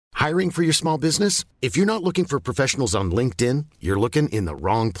Hiring for your small business? If you're not looking for professionals on LinkedIn, you're looking in the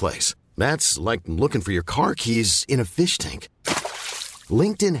wrong place. That's like looking for your car keys in a fish tank.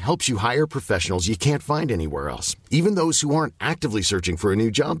 LinkedIn helps you hire professionals you can't find anywhere else, even those who aren't actively searching for a new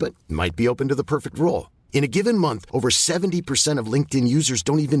job but might be open to the perfect role. In a given month, over 70% of LinkedIn users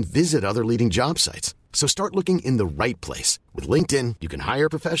don't even visit other leading job sites. So start looking in the right place. With LinkedIn, you can hire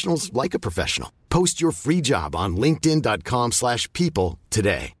professionals like a professional. Post your free job on linkedin.com/people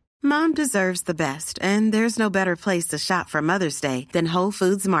today. Mom deserves the best, and there's no better place to shop for Mother's Day than Whole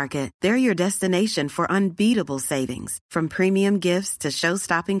Foods Market. They're your destination for unbeatable savings, from premium gifts to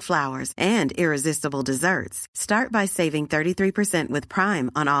show-stopping flowers and irresistible desserts. Start by saving 33% with Prime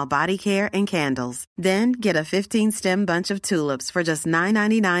on all body care and candles. Then get a 15-stem bunch of tulips for just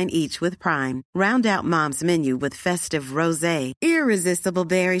 $9.99 each with Prime. Round out Mom's menu with festive rosé, irresistible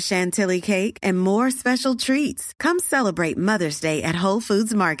berry chantilly cake, and more special treats. Come celebrate Mother's Day at Whole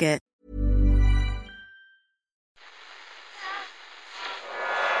Foods Market.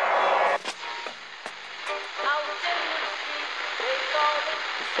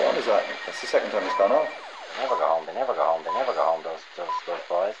 What is that? That's the second time it's gone off. They never go home, they never go home, they never go home, those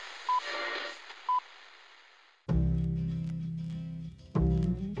boys.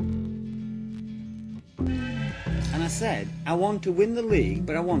 And I said, I want to win the league,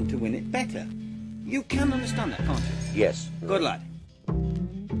 but I want to win it better. You can understand that, can't you? Yes. Good lad.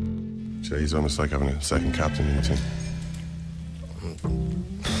 So he's almost like having a second captain in the team.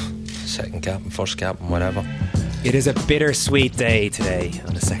 Second captain, first captain, whatever. It is a bittersweet day today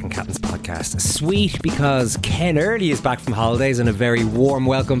on the Second Captain's podcast. Sweet because Ken Early is back from holidays, and a very warm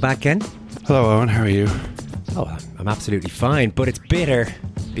welcome back, Ken. Hello, Owen. How are you? Oh, I'm absolutely fine, but it's bitter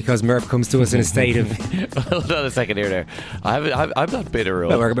because Murph comes to us in a state of... Hold on a second here there. I'm not bitter.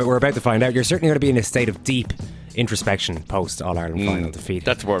 Well, we're about to find out. You're certainly going to be in a state of deep introspection post All-Ireland final defeat.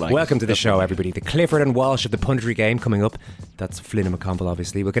 That's more like Welcome to the show, everybody. The Clifford and Walsh of the punditry game coming up. That's Flynn and McConville,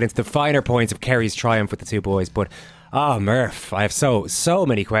 obviously. We'll get into the finer points of Kerry's triumph with the two boys. But, Murph, I have so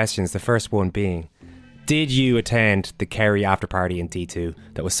many questions. The first one being, did you attend the Kerry after party in D2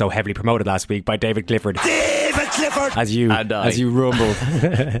 that was so heavily promoted last week by David Clifford? David Clifford! As you rumbled.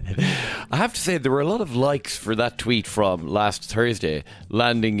 I have to say, there were a lot of likes for that tweet from last Thursday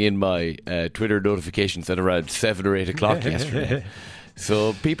landing in my Twitter notifications at around 7 or 8 o'clock yesterday.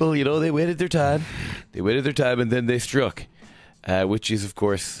 So people, they waited their time. They waited their time and then they struck. Which is, of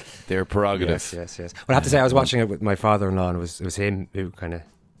course, their prerogative. Yes. Well, I have to say, I was watching it with my father-in-law, and it was him who kind of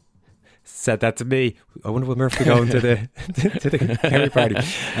said that to me. I wonder will Murph be going to the Kerry party.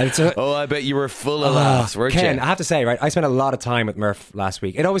 And I bet you were full of laughs, weren't Ken, you? I have to say, right, I spent a lot of time with Murph last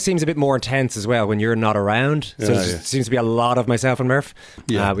week. It always seems a bit more intense as well when you're not around. So there seems to be a lot of myself and Murph.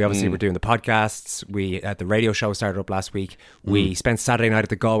 Yeah. We obviously were doing the podcasts. The radio show started up last week. We spent Saturday night at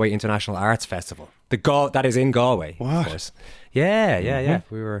the Galway International Arts Festival. That is in Galway, what? Of course. Yeah.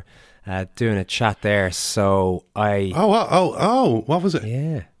 We were doing a chat there. So what was it?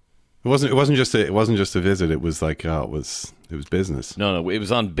 Yeah. It wasn't just a visit. It was like it was business. No, it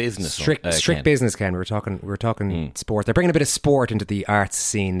was on business. Strict business, Ken. We were talking sport. They're bringing a bit of sport into the arts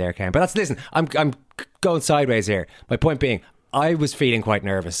scene there, Ken. But listen, I'm going sideways here. My point being, I was feeling quite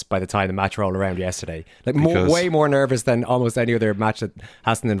nervous by the time the match rolled around yesterday. Way more nervous than almost any other match that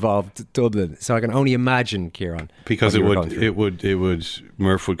hasn't involved Dublin. So I can only imagine, Kieran, because it would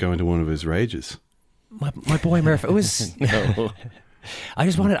Murph would go into one of his rages. My boy Murph. It was. No. I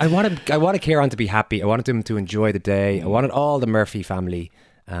wanted Kieran to be happy. I wanted him to enjoy the day. I wanted all the Murphy family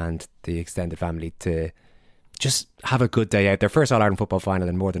and the extended family to just have a good day out. Their first All-Ireland football final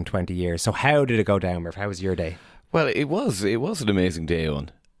in more than 20 years. So how did it go down, Murph? How was your day? Well, it was an amazing day,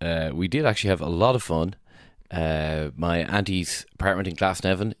 Owen. We did actually have a lot of fun. My auntie's apartment in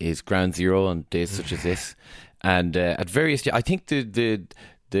Glasnevin is ground zero on days such as this. And at various days, I think the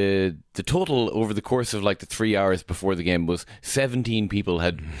total over the course of like the 3 hours before the game was 17 people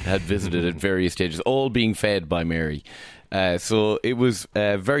had visited at various stages, all being fed by Mary. So it was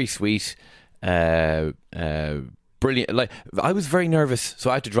very sweet, brilliant. Like, I was very nervous, so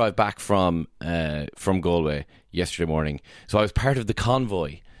I had to drive back from Galway yesterday morning. So I was part of the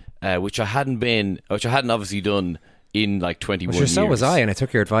convoy, which I hadn't obviously done in like 21 years. So was I, and I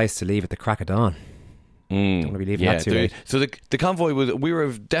took your advice to leave at the crack of dawn. Don't want to be leaving that too late. So the convoy we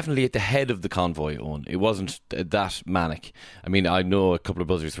were definitely at the head of the convoy, Owen. It wasn't that manic. I mean, I know a couple of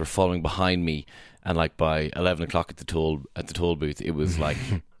buzzers were following behind me, and like by 11 o'clock at the toll booth, it was like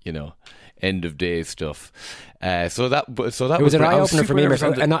end of day stuff. So that it was an eye opener for me.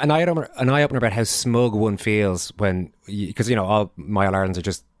 An eye opener about how smug one feels when, because all my All Irelands are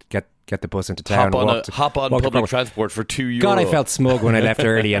just get get the bus into town. Hop on public transport for €2. God, I felt smug when I left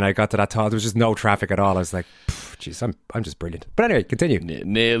early and I got to that town. There was just no traffic at all. I was like, jeez, I'm just brilliant. But anyway, continue.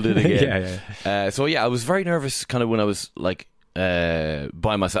 Nailed it again. yeah. So I was very nervous kind of when I was like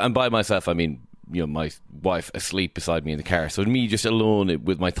by myself. And by myself, I mean, my wife asleep beside me in the car. So me just alone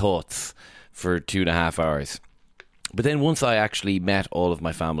with my thoughts for 2.5 hours. But then once I actually met all of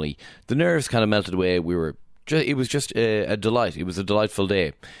my family, the nerves kind of melted away. It was just a delight. It was a delightful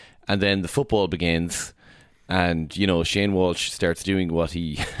day. And then the football begins, and Shane Walsh starts doing what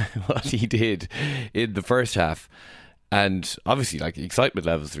he did in the first half, and obviously like excitement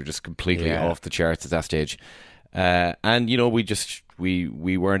levels are just completely off the charts at that stage. And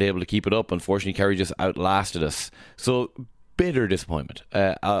we weren't able to keep it up. Unfortunately, Kerry just outlasted us. So bitter disappointment.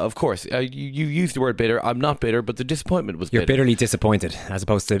 Of course, you used the word bitter. I'm not bitter, but the disappointment was bitter. You're bitterly disappointed, as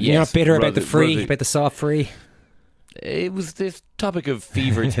opposed to you're not bitter about the free, about the soft free. It was this topic of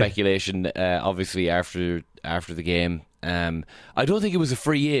fevered speculation, obviously after the game. I don't think it was a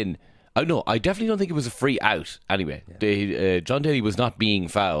free in. No, I definitely don't think it was a free out. Anyway, John Daly was not being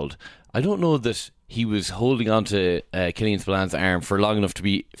fouled. I don't know that he was holding on to Killian Spillan's arm for long enough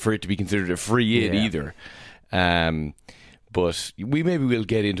for it to be considered a free in either. But we'll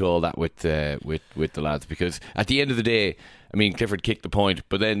get into all that with the lads, because at the end of the day, I mean, Clifford kicked the point,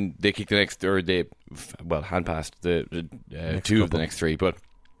 but then they kicked the next, or they hand passed the two of the next three. But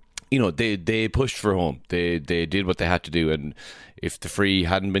they pushed for home. They did what they had to do, and if the free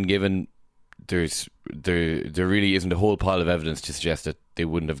hadn't been given, there really isn't a whole pile of evidence to suggest that they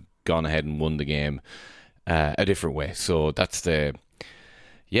wouldn't have gone ahead and won the game a different way. So that's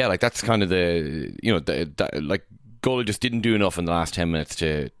that's kind of the Goalie just didn't do enough in the last 10 minutes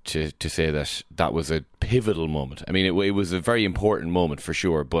to say that was a pivotal moment. I mean, it was a very important moment for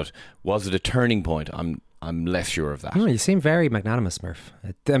sure, but was it a turning point? I'm less sure of that. You seem very magnanimous, Murph.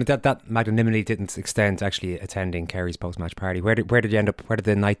 I mean, that magnanimity didn't extend to actually attending Kerry's post-match party. Where did you end up? Where did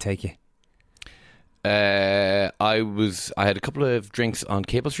the night take you? I had a couple of drinks on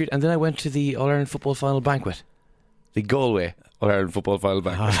Cable Street, and then I went to the All-Ireland Football Final Banquet. The Galway All-Ireland Football Final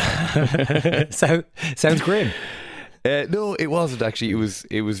Banquet. Sounds grim. No, it wasn't actually.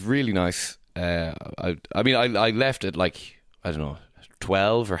 It was really nice. I left at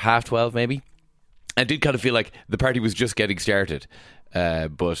 12 or half 12 maybe. I did kind of feel like the party was just getting started,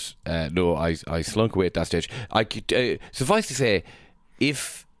 but no, I slunk away at that stage. I could suffice to say,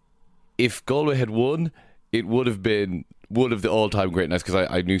 if Galway had won, it would have been one of the all-time great nights, because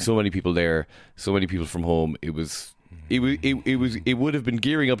I knew so many people there, so many people from home. It would have been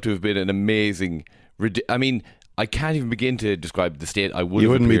gearing up to have been an amazing. I mean, I can't even begin to describe the state I would. You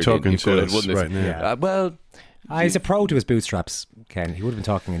have wouldn't be appeared talking to us right now. Well, he's a pro to his bootstraps, Ken. He would have been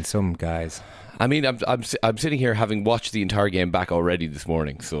talking in some guise. I mean, I'm sitting here having watched the entire game back already this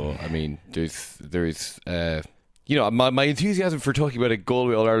morning. So I mean, there's my enthusiasm for talking about a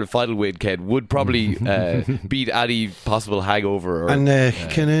Galway All-Ireland final win, Ken, would probably beat any possible hangover.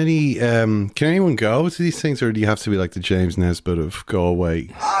 Can anyone go to these things, or do you have to be like the James Nesbitt of Galway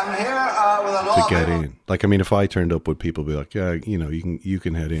to get in? Like, I mean, if I turned up, would people be like, yeah, you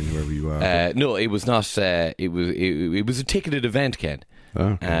can head in wherever you are? No, it was not. It was a ticketed event, Ken.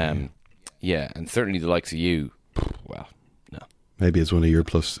 Okay. Yeah, and certainly the likes of you. Well, no. Maybe it's one of your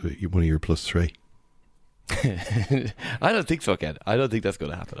plus three. I don't think so, Ken. I don't think that's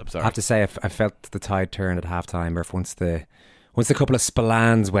going to happen. I'm sorry. I have to say, I felt the tide turn at halftime, or once the couple of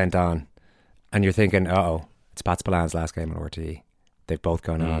Spillans went on, and you're thinking, it's Pat Spillan's last game on RTE. They've both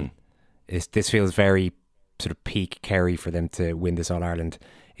gone on. This feels very sort of peak Kerry for them to win this All Ireland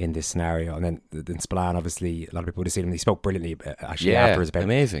in this scenario. And then Spillan, obviously, a lot of people would have seen him. He spoke brilliantly afterwards about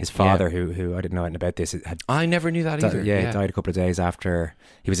his father, who I didn't know anything about this. I never knew that either. He died a couple of days after.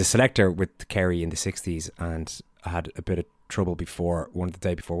 He was a selector with Kerry in the 60s, and had a bit of trouble the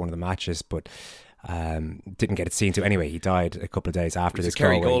day before one of the matches, but didn't get it seen to. Anyway, he died a couple of days after this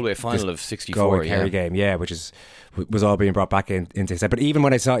Galway final of 64 Kerry game, which was all being brought back into his head. But even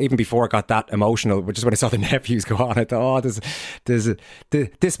before it got that emotional, which is when I saw the nephews go on, I thought,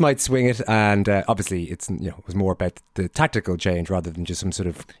 this might swing it. And obviously, it was more about the tactical change rather than just some sort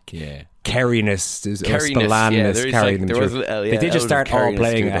of Kerryness, Spillanness carrying them through. They did just start all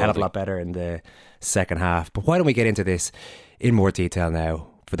playing a hell of a lot better in the second half. But why don't we get into this in more detail now,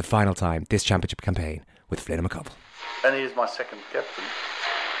 for the final time this championship campaign, with Flynn and McConville. And he is my second captain.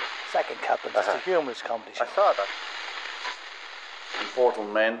 Second captain, that's a humorous competition. I saw that.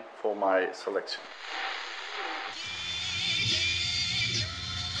 Important man for my selection.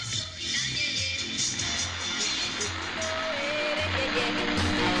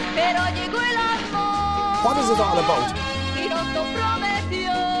 What is it all about?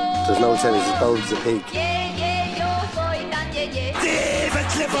 There's no tennis, as bold as a pig. David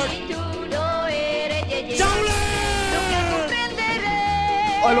Clifford!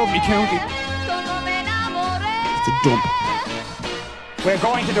 I love me county. It's a dump. We're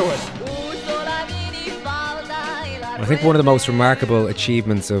going to do it. I think one of the most remarkable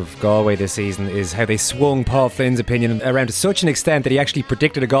achievements of Galway this season is how they swung Paul Flynn's opinion around to such an extent that he actually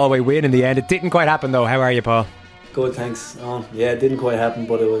predicted a Galway win in the end. It didn't quite happen though. How are you, Paul? Good, thanks. Yeah, it didn't quite happen,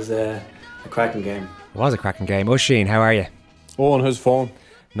 but it was a cracking game. It was a cracking game. Oisín, how are you? Oh, on his phone.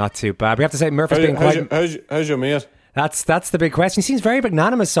 Not too bad. We have to say Murph has been quite... How's your mate? That's the big question. He seems very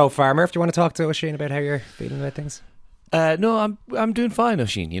magnanimous so far. Murph, do you want to talk to Oisín about how you're feeling about things? No, I'm doing fine,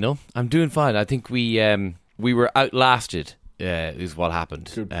 Oisín, you know. I'm doing fine. I think we were outlasted, is what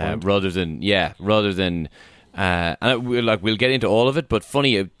happened. Rather than and we'll get into all of it, but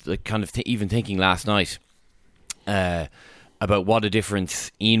funny, even thinking last night about what a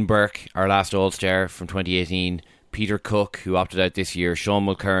difference Ian Burke, our last All-Star from 2018, Peter Cook, who opted out this year, Sean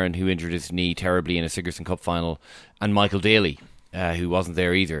Mulcairn, who injured his knee terribly in a Sigerson Cup final, and Michael Daly, who wasn't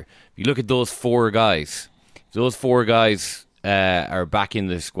there either. If you look at those four guys are back in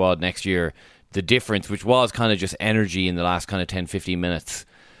the squad next year. The difference, which was kind of just energy in the last kind of 10-15 minutes,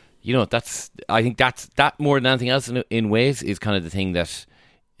 you know, I think that more than anything else in ways is kind of the thing that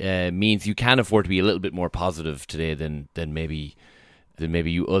means you can afford to be a little bit more positive today than maybe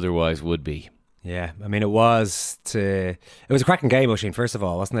you otherwise would be. Yeah, I mean, it was a cracking game, Oisín, first of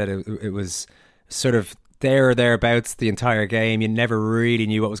all, wasn't it? It was sort of there or thereabouts the entire game. You never really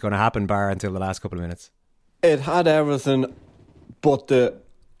knew what was going to happen, bar until the last couple of minutes. It had everything, but the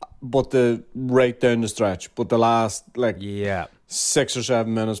right down the stretch. But the last 6 or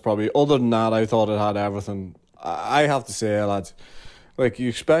 7 minutes probably. Other than that, I thought it had everything. I have to say, lads, like you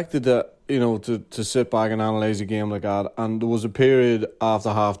expected to sit back and analyse a game like that, and there was a period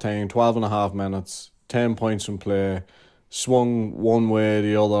after half time, 12 and a half minutes, 10 points in play, swung one way or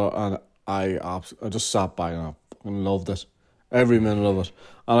the other, and I just sat back and I loved it. Every minute of it.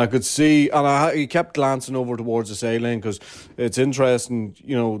 And I could see, and he kept glancing over towards the sideline because it's interesting,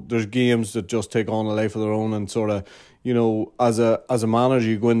 you know, there's games that just take on a life of their own, and sort of, you know, as a manager,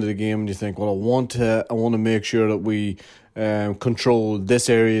 you go into the game and you think, well, I want to make sure that we control this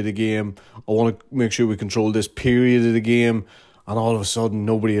area of the game. I want to make sure we control this period of the game, and all of a sudden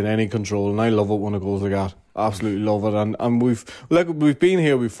nobody had any control, and I love it when it goes like that. Absolutely love it. And we've been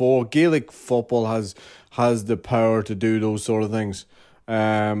here before. Gaelic football has the power to do those sort of things.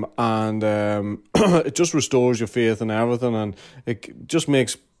 It just restores your faith in everything, and it just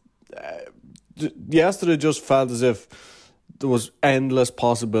makes yesterday just felt as if there was endless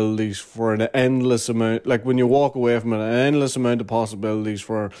possibilities for an endless amount, like when you walk away from it, an endless amount of possibilities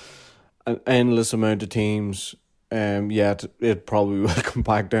for an endless amount of teams. Yet it probably will come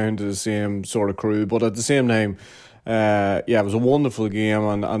back down to the same sort of crew, but at the same time, it was a wonderful game,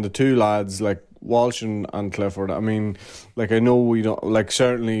 and the two lads like Walsh and Clifford. I mean, like, I know we don't, like,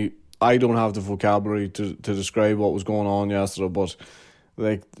 certainly I don't have the vocabulary to describe what was going on yesterday, but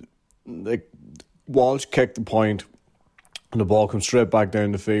like Walsh kicked the point and the ball comes straight back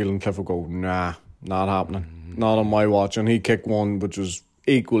down the field, and Clifford go, nah, not happening, not on my watch, and he kicked one which was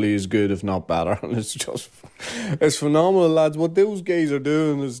equally as good, if not better. And it's phenomenal, lads. What those guys are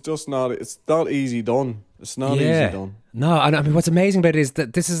doing is just not easy done. It's not easy done. No, and I mean, what's amazing about it is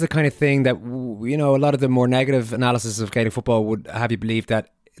that this is the kind of thing that, you know, a lot of the more negative analysis of Gaelic football would have you believe that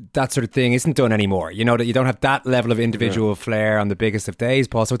sort of thing isn't done anymore. You know, that you don't have that level of individual flair on the biggest of days,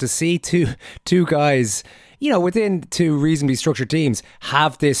 Paul. So to see two guys, you know, within two reasonably structured teams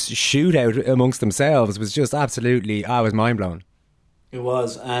have this shootout amongst themselves was just absolutely, I was mind blown. It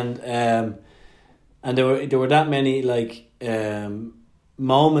was, and there were that many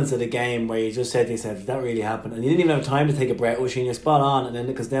moments of the game where you just said to yourself, did that really happen? And you didn't even have time to take a breath, Oisín, you're spot on. And then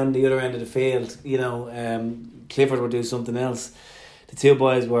because down the other end of the field, you know, Clifford would do something else. The two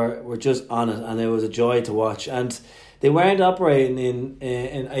boys were just on it, and it was a joy to watch. And they weren't operating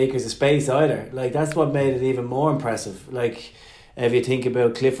in acres of space either. Like, that's what made it even more impressive. Like, if you think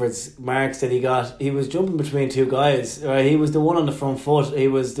about Clifford's marks that he got, he was jumping between two guys. Right? He was the one on the front foot. He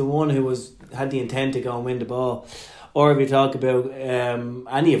was the one who had the intent to go and win the ball. Or if you talk about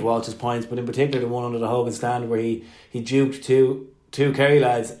any of Walsh's points, but in particular the one under the Hogan stand where he duped two Kerry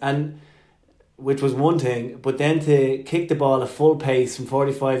lads, and which was one thing, but then to kick the ball at full pace from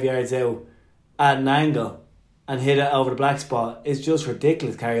 45 yards out at an angle and hit it over the black spot is just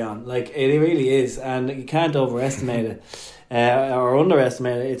ridiculous. Carry on, like, it really is, and you can't overestimate it or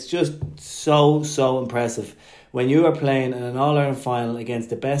underestimate it. It's just so impressive when you are playing in an All-Ireland final against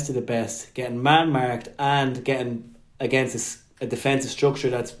the best of the best, getting man-marked and getting against a defensive structure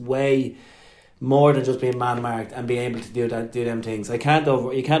that's way more than just being man marked and being able to do them things. You can't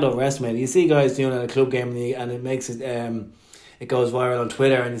overestimate it. You see guys doing it at a club game and it makes it it goes viral on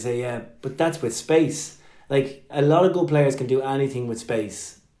Twitter, and you say, yeah, but that's with space. Like, a lot of good players can do anything with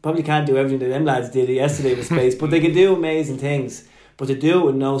space. Probably can't do everything that them lads did yesterday with space, but they can do amazing things. But to do it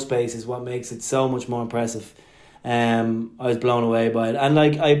with no space is what makes it so much more impressive. I was blown away by it. And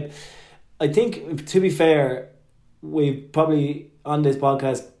like I think, to be fair, we've probably on this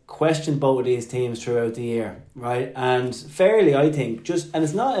podcast questioned both of these teams throughout the year, right? And fairly, I think, and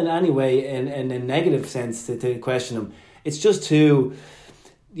it's not in any way in a negative sense to question them. It's just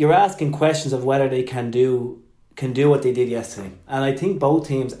you're asking questions of whether they can do what they did yesterday. And I think both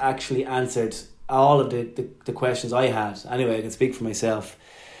teams actually answered all of the questions I had. Anyway, I can speak for myself.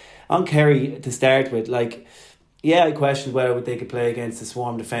 On Kerry, to start with, like, yeah, I questioned whether they could play against the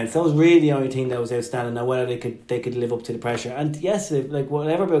swarm defence. That was really the only thing that was outstanding. Now, whether they could live up to the pressure. And yes, like,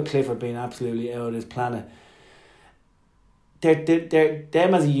 whatever about Clifford being absolutely out of his planet, they're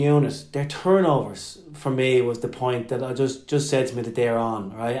them as a unit, their turnovers for me was the point that I just said to me that they're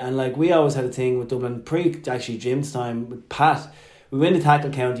on, right? And like, we always had a thing with Dublin actually Jim's time with Pat. We win the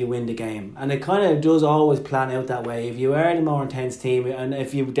tackle count, you win the game, and it kind of does always plan out that way. If you are the more intense team, and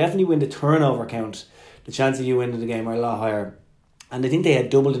if you definitely win the turnover count, the chance of you winning the game are a lot higher. And I think they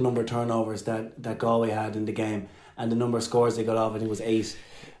had double the number of turnovers that Galway had in the game, and the number of scores they got off, I think, was 8.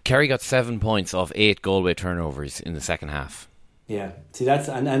 Kerry got 7 points off 8 Galway turnovers in the second half. Yeah, see, that's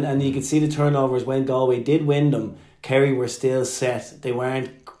and you can see the turnovers when Galway did win them. Kerry were still set; they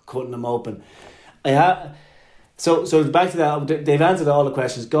weren't cutting them open. So back to that. They've answered all the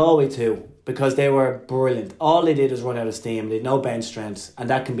questions. Galway too, because they were brilliant. All they did was run out of steam. They had no bench strength, and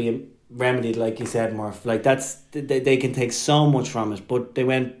that can be remedied, like you said, Murph. Like, they can take so much from it. But they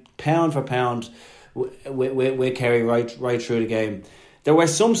went pound for pound with Kerry right through the game. There were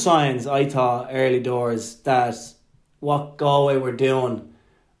some signs, I thought, early doors that what Galway were doing.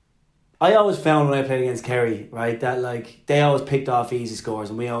 I always found when I played against Kerry, right, that like they always picked off easy scores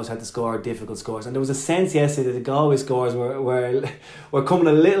and we always had to score difficult scores. And there was a sense yesterday that the Galway scores were coming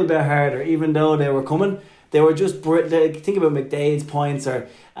a little bit harder, even though they were coming. They were just think about McDade's points, or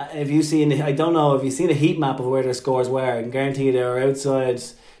if you seen, I don't know if you've seen a heat map of where their scores were. I can guarantee you they were outside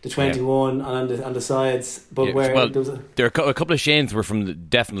the 21 and on the sides, but there are a couple of Shanes were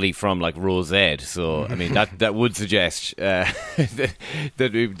definitely from like Rose Ed, so I mean that would suggest that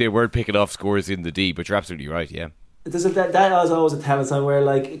they weren't picking off scores in the D. But you're absolutely right, yeah. That was always a telling sign where,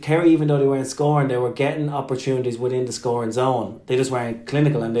 like, Kerry, even though they weren't scoring, they were getting opportunities within the scoring zone. They just weren't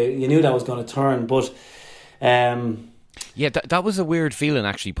clinical, and you knew that was going to turn, but. Yeah, that was a weird feeling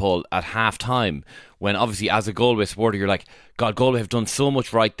actually, Paul, at half time, when obviously as a Galway supporter you're like, God, Galway have done so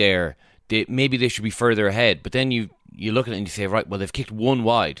much right there, maybe they should be further ahead. But then you look at it and you say, right, well, they've kicked 1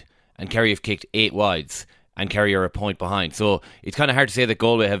 wide and Kerry have kicked 8 wides and Kerry are a point behind. So it's kind of hard to say that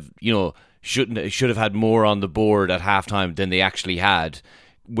Galway have, should have had more on the board at half time than they actually had,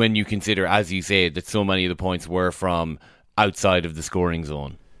 when you consider, as you say, that so many of the points were from outside of the scoring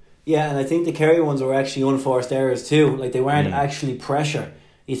zone. Yeah, and I think the Kerry ones were actually unforced errors too. Like, they weren't actually pressure.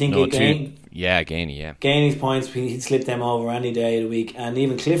 You think Gainey's points, he'd slip them over any day of the week. And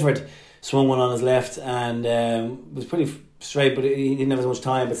even Clifford swung one on his left and was pretty straight, but he didn't have as much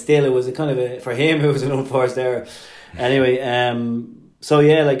time. But still, it was a kind of for him, it was an unforced error. Anyway, so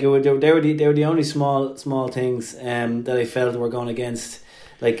yeah, like they were the only small things that I felt were going against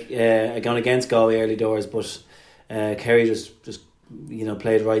Galway early doors. But Kerry just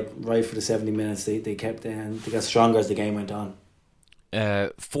played right for the 70 minutes. They kept they got stronger as the game went on.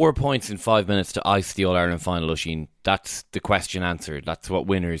 4 points in 5 minutes to ice the All-Ireland final, Oisín. That's the question answered. That's what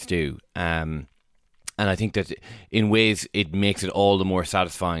winners do. And I think that in ways it makes it all the more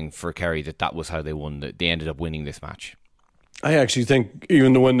satisfying for Kerry that was how they won. They ended up winning this match. I actually think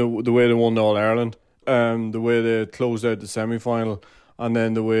even the way they won the All-Ireland, the way they closed out the semi-final, and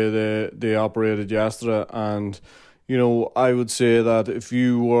then the way they operated yesterday, and I would say that if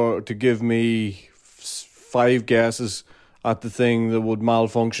you were to give me 5 guesses at the thing that would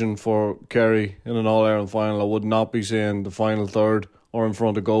malfunction for Kerry in an All-Ireland final, I would not be saying the final third or in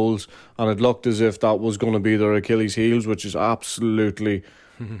front of goals. And it looked as if that was going to be their Achilles heels, which is absolutely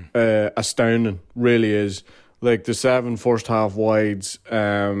astounding, really is. Like, the 7 first half wides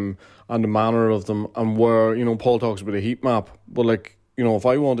and the manner of them, and where, Paul talks about a heat map, but if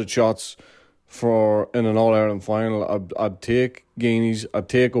I wanted shots in an All-Ireland final, I'd take Gainey's, I'd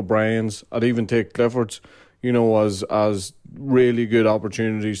take O'Brien's, I'd even take Clifford's, as really good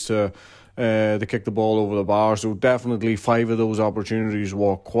opportunities to kick the ball over the bar. So definitely 5 of those opportunities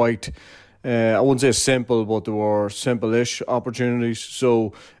were quite I wouldn't say simple, but they were simple-ish opportunities.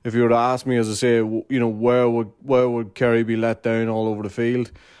 So if you were to ask me, as I say, where would Kerry be let down all over the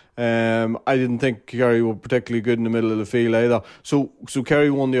field? I didn't think Kerry were particularly good in the middle of the field either. So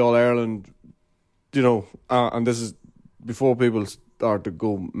Kerry won the All-Ireland, and this is before people start to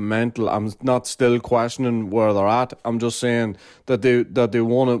go mental. I'm not still questioning where they're at. I'm just saying that they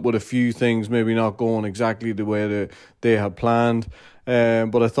won it with a few things maybe not going exactly the way they had planned.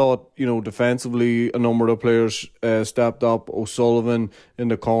 But I thought, defensively, a number of players stepped up. O'Sullivan in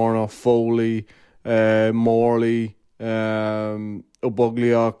the corner, Foley, Morley,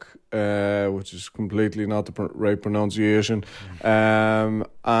 Obugliok, which is completely not the right pronunciation, and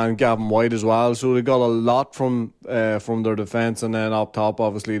Gavin White as well. So they got a lot from their defence, and then up top,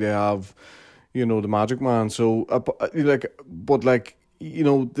 obviously, they have, the Magic Man. So, I'd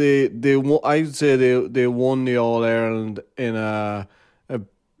say they won the All Ireland in a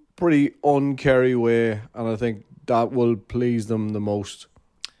pretty un-Kerry way, and I think that will please them the most.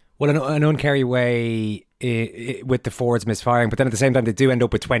 Well, an un-Kerry way with the forwards misfiring, but then at the same time they do end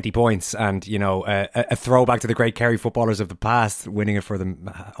up with 20 points and, a throwback to the great Kerry footballers of the past, winning it for them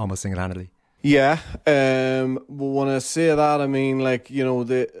almost single-handedly. Yeah, when I say that, I mean,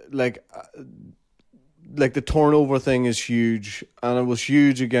 the turnover thing is huge, and it was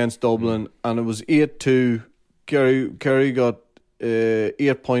huge against Dublin, and it was 8-2. Kerry got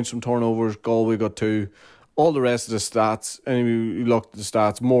 8 points from turnovers, Galway got 2. All the rest of the stats, and you look at the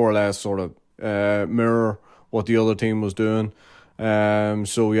stats, more or less sort of mirror what the other team was doing.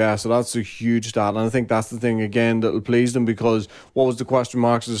 So that's a huge stat, and I think that's the thing again that'll please them, because what was the question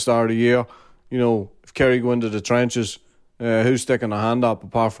marks at the start of the year? If Kerry go into the trenches, who's sticking a hand up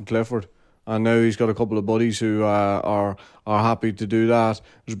apart from Clifford? And now he's got a couple of buddies who are happy to do that.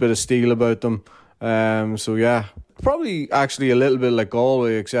 There's a bit of steel about them. Probably actually a little bit like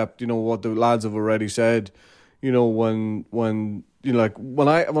Galway, except what the lads have already said. When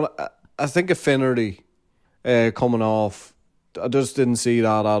I think of Finnerty coming off, I just didn't see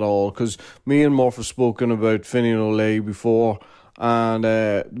that at all, because me and Murph have spoken about Finian O'Leary before, and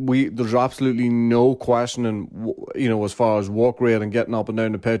there's absolutely no questioning as far as work rate and getting up and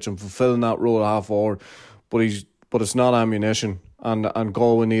down the pitch and fulfilling that role at half forward, but it's not ammunition, and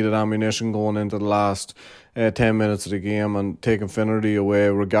Galway needed ammunition going into the last 10 minutes of the game, and taking Finnerty away,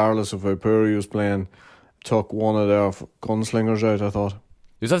 regardless of how poor he was playing, took one of their gunslingers out, I thought.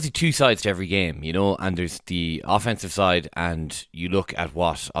 There's obviously two sides to every game, and there's the offensive side, and you look at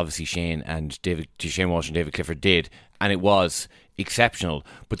what obviously Shane Walsh and David Clifford did, and it was exceptional.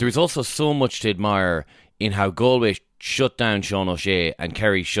 But there was also so much to admire in how Galway shut down Sean O'Shea and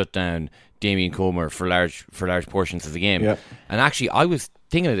Kerry shut down Damien Comer for large portions of the game. Yeah. And actually, I was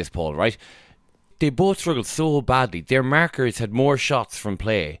thinking of this, Paul, right? They both struggled so badly. Their markers had more shots from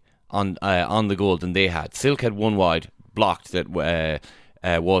play on the goal than they had. Silk had one wide blocked that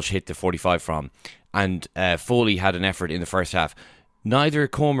Walsh hit the 45 from, and Foley had an effort in the first half. Neither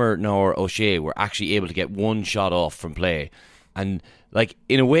Comer nor O'Shea were actually able to get one shot off from play, and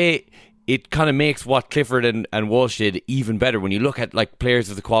in a way it kind of makes what Clifford and Walsh did even better when you look at players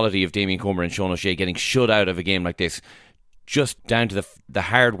of the quality of Damien Comer and Sean O'Shea getting shut out of a game like this, just down to the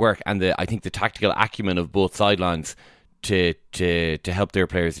hard work and I think the tactical acumen of both sidelines to help their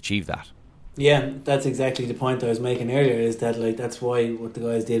players achieve that. Yeah, that's exactly the point I was making earlier, is that that's why what the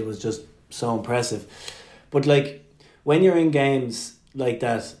guys did was just so impressive. But when you're in games like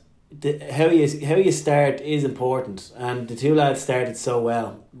that, how you start is important, and the two lads started so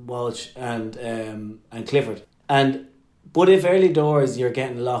well, Walsh and Clifford. But if early doors you're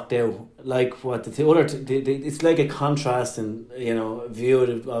getting locked out, it's like a contrast and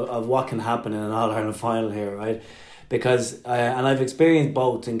view of what can happen in an All-Ireland final here, right? Because and I've experienced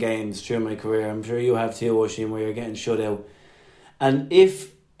both in games through my career. I'm sure you have too, Oisin, where you're getting shut out. And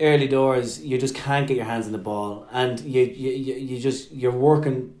if early doors you just can't get your hands on the ball, and you're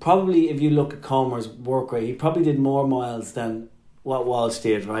working. Probably if you look at Comer's work rate, he probably did more miles than what Walsh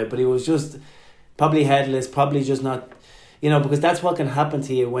did, right? But he was just probably headless, probably just not, because that's what can happen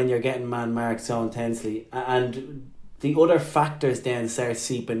to you when you're getting man marked so intensely, and the other factors then start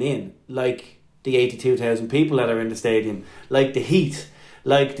seeping in, like the 82,000 people that are in the stadium, like the heat,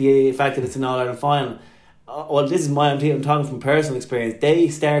 like the fact that it's an All-Ireland final. Well, this is I'm talking from personal experience. They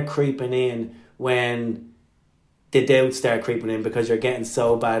start creeping in when the doubts start creeping in, because you're getting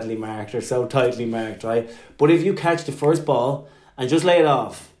so badly marked or so tightly marked, right? But if you catch the first ball and just lay it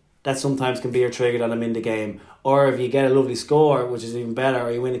off, that sometimes can be your trigger that I'm in the game. Or if you get a lovely score, which is even better,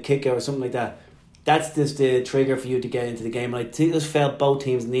 or you win a kick out or something like that, that's just the trigger for you to get into the game. And I just felt both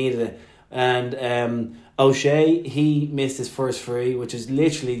teams needed it. And O'Shea, he missed his first free, which is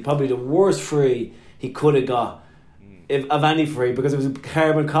literally probably the worst free he could have got of any free, because it was a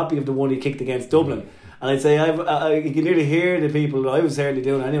carbon copy of the one he kicked against Dublin. And I'd say you can nearly hear the people, I was certainly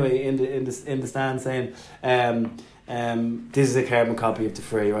doing it anyway, in the stand saying, this is a carbon copy of the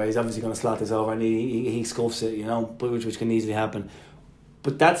free, right? He's obviously going to slot this over, and he scuffs it, which can easily happen.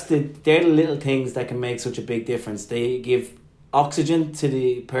 But they're the little things that can make such a big difference. They give oxygen to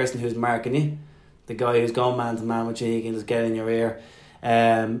the person who's marking you, the guy who's going man to man with you, he can just get in your ear.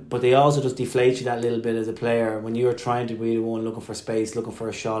 But they also just deflate you that little bit as a player when you're trying to be the one looking for space, looking for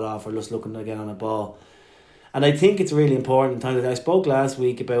a shot off, or just looking to get on a ball. And I think it's really important. I spoke last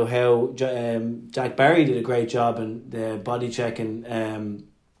week about how Jack Barry did a great job in the body checking,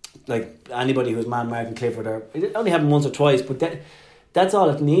 like anybody who's man marking Clifford, or it only happened once or twice, but that's all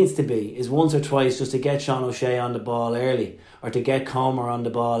it needs to be, is once or twice just to get Sean O'Shea on the ball early, or to get Comer on the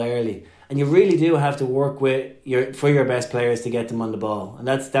ball early. And you really do have to work for your best players to get them on the ball. And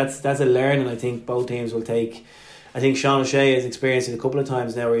that's a learning I think both teams will take. I think Sean O'Shea has experienced it a couple of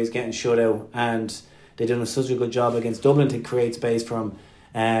times now where he's getting shut out, and they've done such a good job against Dublin to create space for him.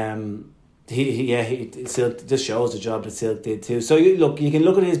 Silk just shows the job that Silk did too. So you can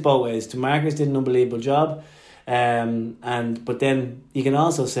look at his both ways. To Marcus did an unbelievable job, but then you can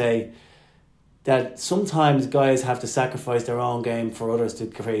also say that sometimes guys have to sacrifice their own game for others to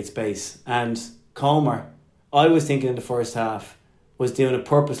create space. And Comer, I was thinking in the first half, was doing it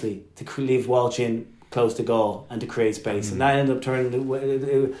purposely to leave Walsh in close to goal and to create space. And that ended up turning,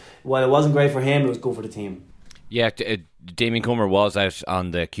 while it wasn't great for him, it was good for the team. Yeah, Damien Comer was out on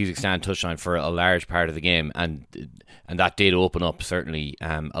the Cusack stand touchline for a large part of the game, and that did open up certainly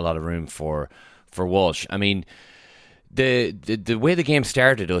a lot of room for Walsh. I mean, the way the game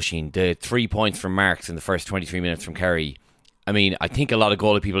started, Oisín, the 3 points from Marks in the first 23 minutes from Kerry, I mean, I think a lot of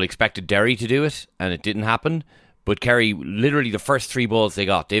goalie people expected Derry to do it, and it didn't happen. But Kerry, literally the first 3 balls they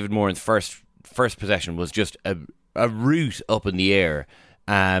got, David Moran's first possession was just a root up in the air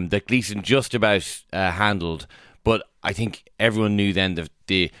that Gleeson just about handled. But I think everyone knew then that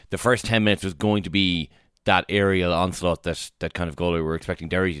the first 10 minutes was going to be that aerial onslaught that kind of goalie we were expecting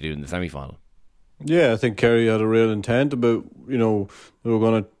Derry to do in the semi-final. Yeah, I think Kerry had a real intent about, they were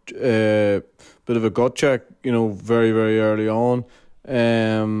going to bit of a gut check, very, very early on.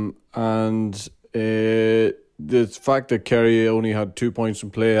 And the fact that Kerry only had 2 points in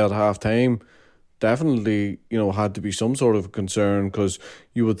play at half time definitely, had to be some sort of concern, because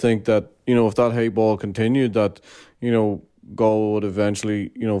you would think that, if that high ball continued, that, Galway would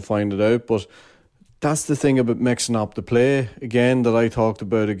eventually, find it out. But that's the thing about mixing up the play, again, that I talked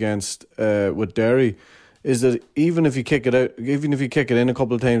about against with Derry, is that even if you kick it out, even if you kick it in a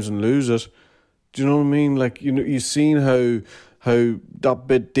couple of times and lose it, do you know what I mean? Like, you've seen how that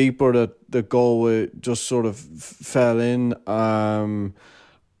bit deeper that Galway just sort of fell in.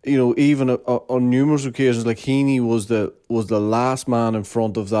 Even on numerous occasions, like Heaney was the last man in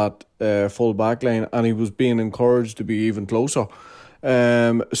front of that full back line, and he was being encouraged to be even closer.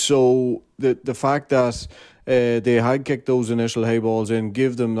 So the fact that they had kicked those initial high balls in,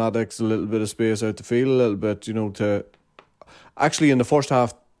 give them that extra little bit of space out the field a little bit, to actually in the first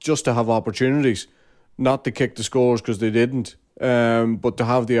half just to have opportunities, not to kick the scores because they didn't, but to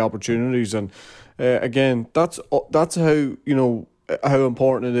have the opportunities. And again, that's how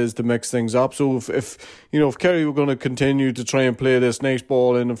important it is to mix things up. So if Kerry were going to continue to try and play this nice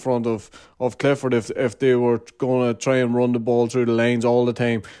ball in front of Clifford, if they were going to try and run the ball through the lanes all the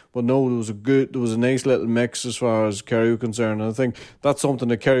time, but no, there was a nice little mix as far as Kerry were concerned. And I think that's something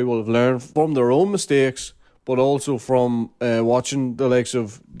that Kerry will have learned from their own mistakes, but also from watching the likes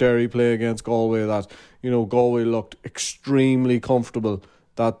of Derry play against Galway, that Galway looked extremely comfortable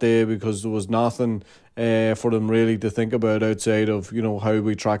that day, because there was nothing for them really to think about outside of how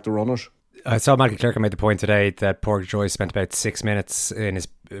we track the runners. I saw Michael Clerkin made the point today that Porg Joyce spent about 6 minutes in his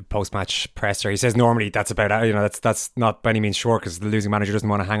post-match presser. He says normally that's about that's not by any means short, because the losing manager doesn't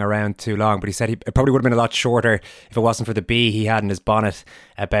want to hang around too long. But he said it probably would have been a lot shorter if it wasn't for the bee he had in his bonnet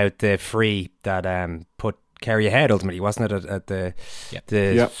about the free that put Kerry ahead ultimately, wasn't it? At the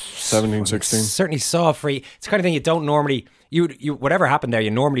 17-16. Certainly saw a free. It's the kind of thing you don't normally. You whatever happened there,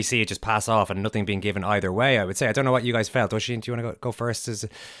 you normally see it just pass off and nothing being given either way, I would say. I don't know what you guys felt. Oisín, do you want to go first?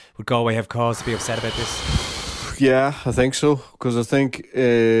 Would Galway have cause to be upset about this? Yeah, I think so, because I think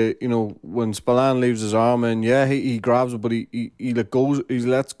when Spillane leaves his arm in, he grabs it, but he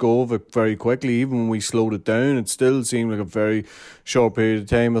lets go of it very quickly. Even when we slowed it down, it still seemed like a very short period of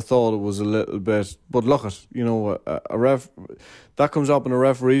time. I thought it was a little bit, but look at a ref that comes up in a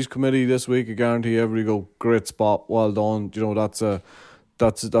referees committee this week. I guarantee everybody go, great spot, well done. That's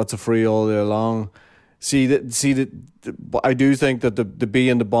that's a free all day long. I do think that the bee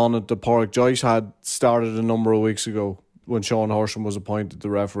in the bonnet that Pádraig Joyce had started a number of weeks ago when Sean Horsham was appointed to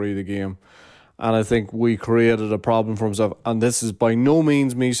referee the game. And I think we created a problem for himself. And this is by no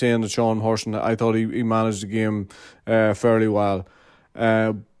means me saying that Sean Horsham, I thought he managed the game fairly well.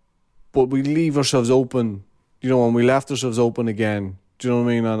 But we leave ourselves open, and we left ourselves open again. Do you know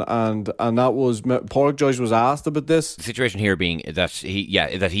what I mean? And that was Pádraig Joyce was asked about this. The situation here being that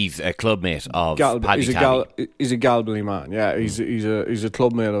he's a clubmate of Paddy Talley. He's a Galbally man. Yeah, he's a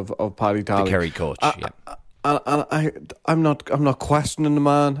clubmate of Paddy Talley, the Kerry coach. And I'm not questioning the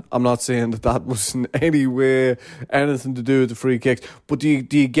man. I'm not saying that was in any way anything to do with the free kicks. But do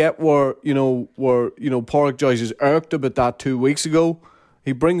you get where Pádraig Joyce is irked about that 2 weeks ago?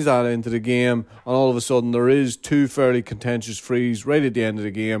 He brings that into the game, and all of a sudden there is two fairly contentious frees right at the end of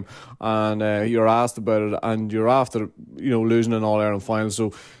the game, and you're asked about it, and you're after losing an All-Ireland final,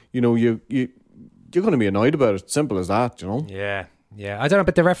 so you're going to be annoyed about it. Simple as that, Yeah. I don't know,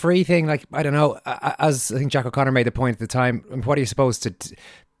 but the referee thing, I don't know. As I think Jack O'Connor made the point at the time, what are you supposed to?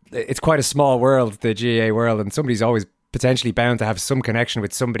 It's quite a small world, the GAA world, and somebody's always potentially bound to have some connection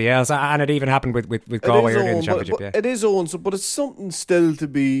with somebody else, and it even happened with Galway earlier in the championship. But it is Owen, but it's something still to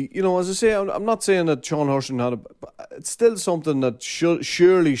be. As I say, I'm not saying that Sean Horsham but it's still something that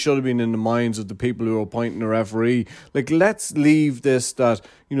surely should have been in the minds of the people who are appointing a referee. Let's leave this that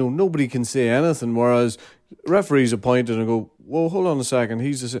nobody can say anything, whereas referees appointed and go, whoa, hold on a second,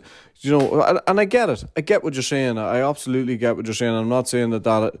 he's just, and I get it. I get what you're saying. I absolutely get what you're saying. I'm not saying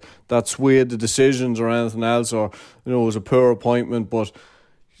that swayed the decisions or anything else, or it was a poor appointment, but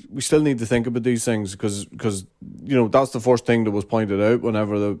we still need to think about these things because that's the first thing that was pointed out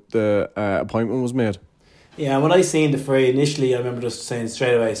whenever the appointment was made. Yeah, when I seen the free initially, I remember just saying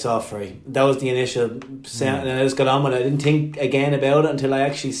straight away, soft free. That was the initial sound, and I just got on with it. I didn't think again about it until I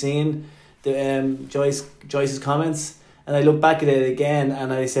actually seen the Joyce's comments, and I looked back at it again,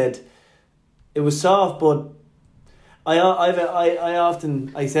 and I said it was soft, but I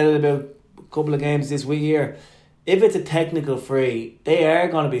often said it about a couple of games this week here. If it's a technical free, they are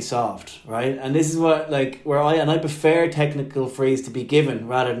going to be soft, right? And this is what I prefer technical frees to be given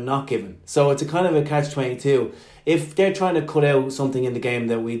rather than not given. So it's a kind of a catch-22. If they're trying to cut out something in the game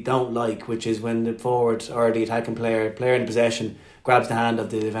that we don't like, which is when the forward or the attacking player in possession grabs the hand of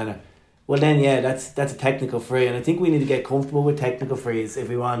the defender, well then that's a technical free, and I think we need to get comfortable with technical frees if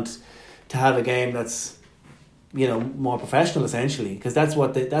we want to have a game that's more professional, essentially, because that's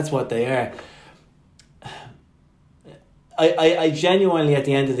what they are. I genuinely at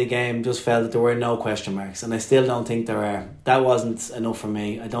the end of the game just felt that there were no question marks, and I still don't think there are. That wasn't enough for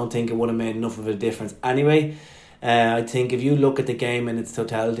me. I don't think it would have made enough of a difference anyway. I think if you look at the game in its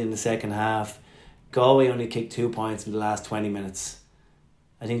totality in the second half, Galway only kicked 2 points in the last 20 minutes.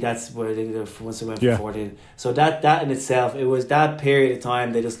 I think that's where they once they went for 14. So that in itself, it was that period of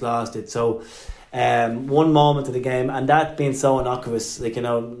time they just lost it. So one moment of the game, and that being so innocuous, I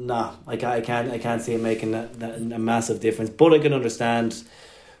can't see it making a massive difference. But I can understand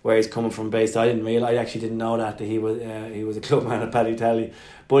where he's coming from based. I actually didn't know that he was a club man at Paddy Talley.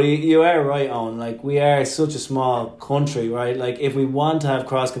 But you are right, Owen. We are such a small country, right? If we want to have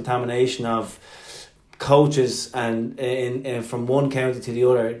cross contamination of coaches and in from one county to the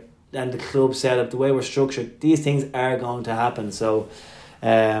other, and the club setup, the way we're structured, these things are going to happen. So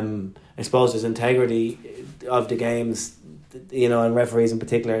I suppose there's integrity of the games, and referees in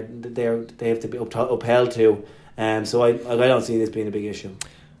particular, they have to be upheld to. So I don't see this being a big issue.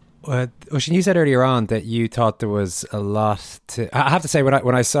 Oisín, you said earlier on that you thought there was a lot to. I have to say,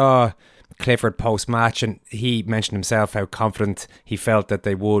 when I saw Clifford post-match, and he mentioned himself how confident he felt that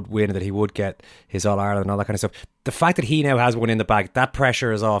they would win and that he would get his All-Ireland and all that kind of stuff. The fact that he now has one in the bag, that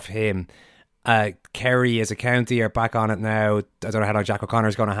pressure is off him. Kerry as a county are back on it now. I don't know how long Jack O'Connor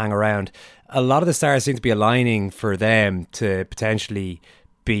is going to hang around. A lot of the stars seem to be aligning for them to potentially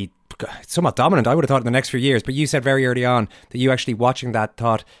be somewhat dominant, I would have thought, in the next few years. But you said very early on that you actually, watching that,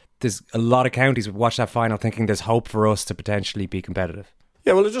 thought there's a lot of counties would watch that final thinking there's hope for us to potentially be competitive.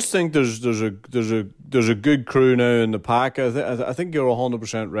 Yeah, well, I just think there's a good crew now in the pack. I think you're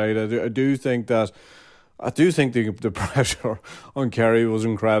 100% right. I do think the pressure on Kerry was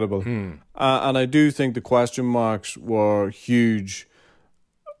incredible, and I do think the question marks were huge.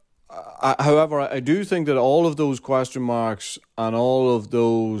 However, I do think that all of those question marks and all of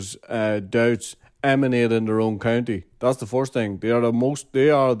those doubts emanate in their own county. That's the first thing. They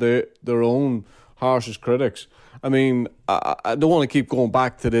are their own harshest critics. I mean, I don't want to keep going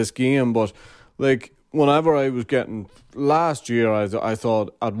back to this game, but whenever I was getting last year, I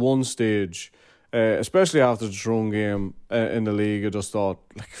thought at one stage especially after the Tyrone game in the league. I just thought,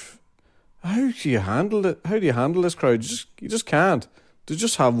 like, how do you handle it? How do you handle this crowd? You just can't. They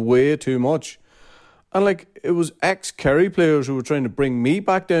just have way too much. And like, it was ex-Kerry players who were trying to bring me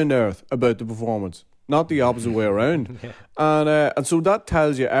back down to earth about the performance, not the opposite way around. And so that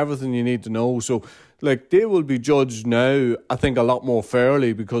tells you everything you need to know. So, like, they will be judged now, I think, a lot more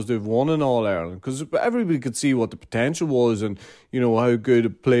fairly because they've won in All-Ireland. Because everybody could see what the potential was and, you know, how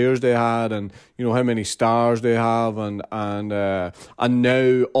good players they had and, you know, how many stars they have and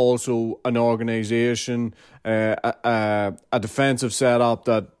now also an organisation, a defensive setup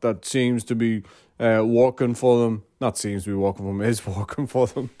that seems to be working for them. Not seems to be working for them, is working for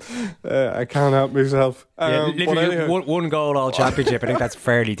them. I can't help myself. Literally anyhow, one goal all championship. I think that's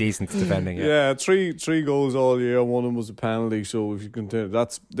fairly decent defending. Yeah, three goals all year. One of them was a penalty. So if you continue,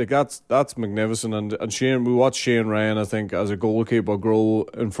 that's magnificent. And Shane, we watched Shane Ryan, I think, as a goalkeeper grow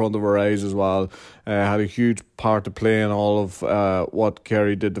in front of our eyes as well. Had a huge part to play in all of what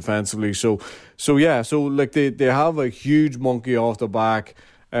Kerry did defensively. So like they have a huge monkey off the back.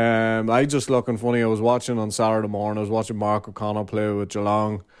 I just looking funny. I was watching on Saturday morning. I was watching Mark O'Connor play with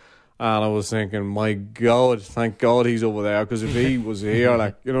Geelong, and I was thinking, my God, thank God he's over there, because if he was here,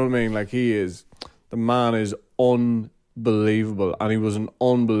 like, you know what I mean, like, the man is unbelievable, and he was an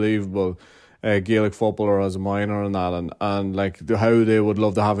unbelievable Gaelic footballer as a minor and that, and like how they would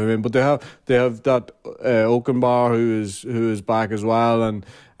love to have him in. But they have that Oakenbar who is back as well, and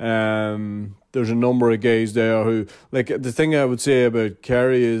there's a number of guys there who, like, the thing I would say about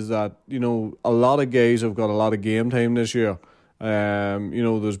Kerry is that, you know, a lot of guys have got a lot of game time this year. You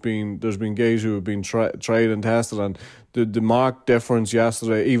know, there's been guys who have been tried and tested, and the marked difference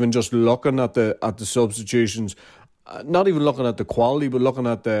yesterday, even just looking at the substitutions, not even looking at the quality, but looking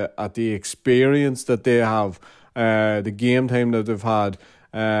at the experience that they have, the game time that they've had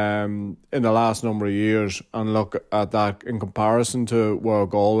in the last number of years, and look at that in comparison to where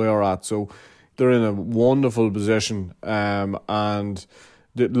Galway are at. So they're in a wonderful position, and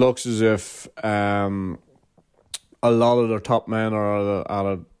it looks as if a lot of their top men are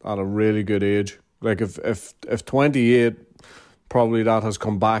at a really good age. Like if 28, probably that has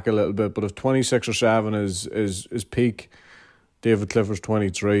come back a little bit, but if 26 or 7 is peak, David Clifford's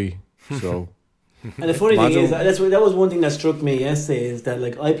 23. So. And the funny thing is, that was one thing that struck me yesterday, is that,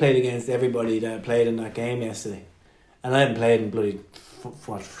 like, I played against everybody that played in that game yesterday, and I haven't played in bloody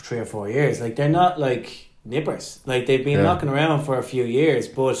 3 or 4 years. Like, they're not like nippers. Like, they've been knocking around for a few years,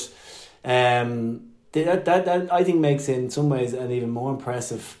 but that I think makes it in some ways an even more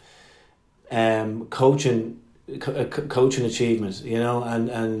impressive coaching achievement, you know,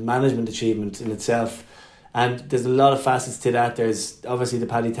 and management achievement in itself. And there's a lot of facets to that. There's obviously the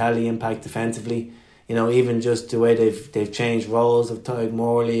Paddy Tally impact defensively, you know, even just the way they've changed roles of Tadhg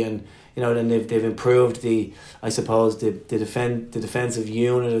Morley, and, you know, then they've improved the defensive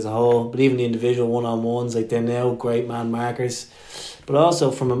unit as a whole, but even the individual one-on-ones, like, they're now great man markers. But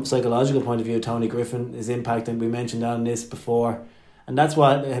also from a psychological point of view, Tony Griffin is impacting. We mentioned that on this before, and that's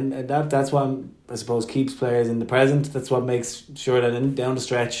what I suppose keeps players in the present. That's what makes sure that down the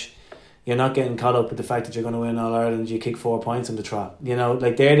stretch, you're not getting caught up with the fact that you're going to win All Ireland. You kick 4 points on the trot. You know,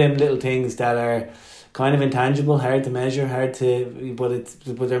 like, they're them little things that are kind of intangible, hard to measure,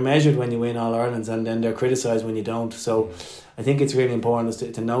 but they're measured when you win All Irelands, and then they're criticised when you don't. So I think it's really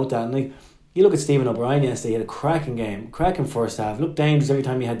important to note that. And, like, you look at Stephen O'Brien yesterday, he had a cracking game, cracking first half, looked dangerous every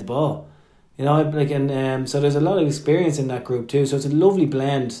time he had the ball. You know, like, and so there's a lot of experience in that group too. So it's a lovely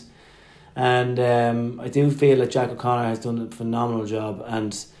blend, and I do feel that Jack O'Connor has done a phenomenal job,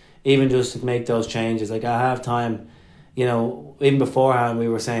 and even just to make those changes, like, at half time, you know, even beforehand we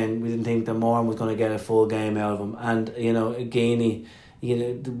were saying we didn't think that Moran was going to get a full game out of him, and, you know, Geeney, you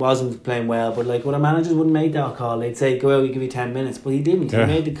know, wasn't playing well, but, like, when our managers wouldn't make that call, they'd say, go out, we give you 10 minutes, but he didn't. He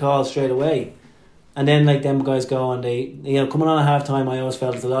made the call straight away. And then, like, them guys go, and they, you know, coming on at half time, I always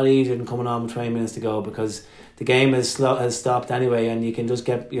felt it's a lot easier than coming on with 20 minutes to go, because the game has stopped anyway, and you can just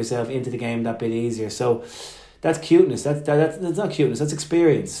get yourself into the game that bit easier. So that's cuteness. That's not cuteness. That's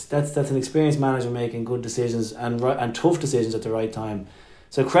experience. That's an experienced manager making good decisions and tough decisions at the right time.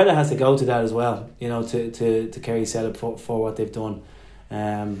 So credit has to go to that as well. You know, to Kerry's setup for what they've done.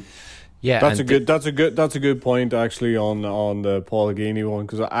 Yeah, that's a good point, actually, on the Paul Geeney one,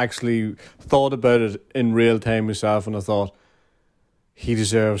 because I actually thought about it in real time myself, and I thought he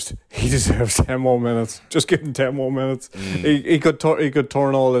deserves 10 more minutes. Just give him 10 more minutes. He could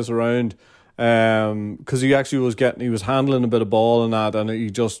turn all this around, because he actually was handling a bit of ball and that, and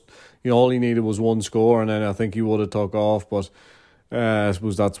he just, you know, all he needed was one score, and then I think he would have took off. But I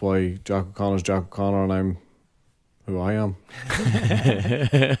suppose that's why Jack O'Connor's Jack O'Connor, and I'm who I am.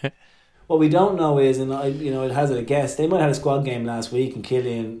 What we don't know is, and it has a guess, they might have had a squad game last week and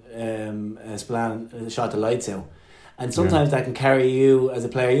Killian Spillane shot the lights out. And sometimes that can carry you as a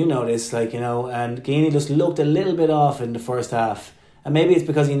player, this, and Geaney just looked a little bit off in the first half. And maybe it's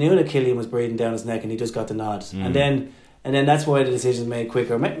because he knew that Killian was breathing down his neck and he just got the nod. And then that's why the decision's made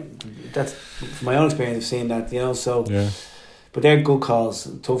quicker. That's from my own experience of seeing that, so. Yeah. But they're good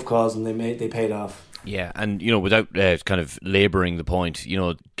calls, tough calls, and they paid off. Yeah, and without kind of labouring the point,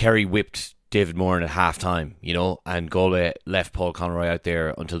 Kerry whipped David Moran at half time, and Galway left Paul Conroy out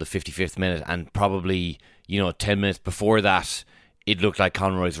there until the 55th minute, and probably 10 minutes before that it looked like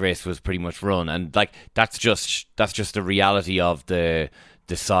Conroy's race was pretty much run, and that's just the reality of the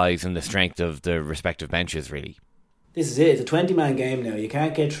size and the strength of the respective benches, really. This is it. It's a 20-man game now. You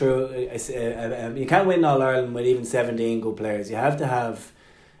can't get through. You can't win All Ireland with even 17 good players. You have to have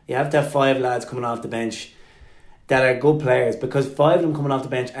 5 lads coming off the bench that are good players, because 5 of them coming off the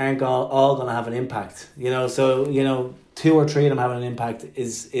bench aren't all going to have an impact. So 2 or 3 of them having an impact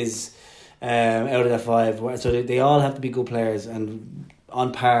is out of that 5. So they all have to be good players and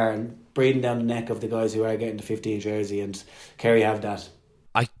on par and breathing down the neck of the guys who are getting the 15 jersey, and Kerry have that.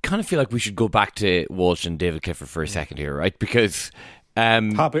 I kind of feel like we should go back to Walsh and David Clifford for a second here, right? Because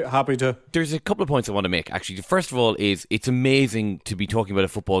happy to. There's a couple of points I want to make. Actually, the first of all is it's amazing to be talking about a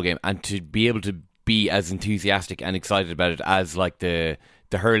football game and to be able to be as enthusiastic and excited about it as the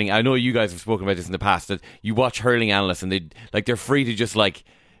hurling. I know you guys have spoken about this in the past, that you watch hurling analysts and they're free to just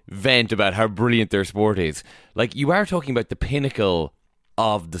vent about how brilliant their sport is. You are talking about the pinnacle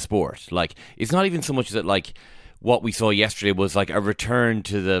of the sport. It's not even so much that what we saw yesterday was a return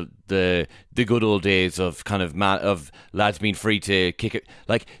to the good old days of kind of lads being free to kick it.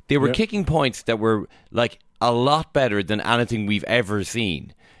 They were kicking points that were a lot better than anything we've ever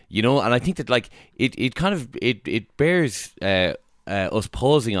seen. And I think that it bears us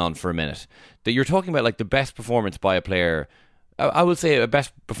pausing on for a minute, that you're talking about the best performance by a player. I would say a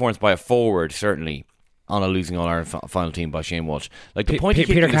best performance by a forward, certainly, on a losing All-Ireland final team by Shane Walsh. The point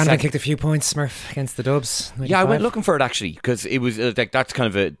Peter Canavan kicked a few points, Smurf, against the Dubs. 95. Yeah, I went looking for it actually, because it was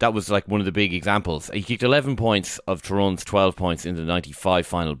that was one of the big examples. He kicked 11 points of Tyrone's 12 points in the 95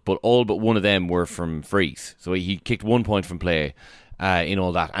 final, but all but one of them were from frees. So he kicked 1 point from play in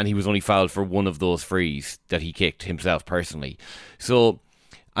all that, and he was only fouled for one of those frees that he kicked himself personally. So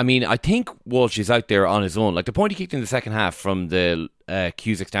I think Walsh is out there on his own. The point he kicked in the second half from the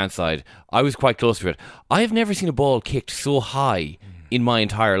Cusack stand side, I was quite close to it. I have never seen a ball kicked so high in my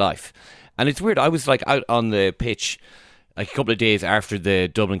entire life. And it's weird, I was out on the pitch a couple of days after the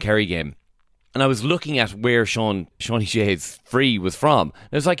Dublin-Kerry game, and I was looking at where Shawnee Shea's free was from.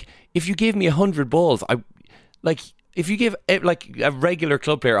 And it was if you gave me 100 balls, if you give a regular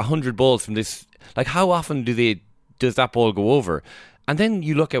club player 100 balls from this, how often does that ball go over? And then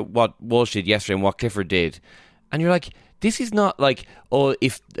you look at what Walsh did yesterday and what Clifford did, and you're this is not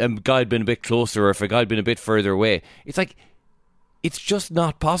if a guy had been a bit closer or if a guy had been a bit further away. It's just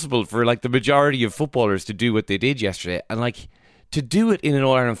not possible for the majority of footballers to do what they did yesterday, and to do it in an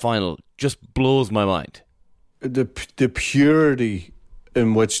All-Ireland final just blows my mind. The purity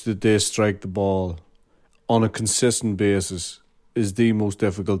in which that they strike the ball on a consistent basis is the most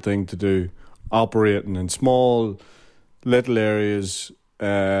difficult thing to do. Operating in small little areas,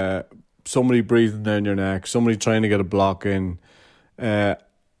 somebody breathing down your neck, somebody trying to get a block in, at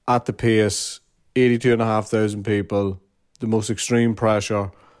the pace, 82,500 people, the most extreme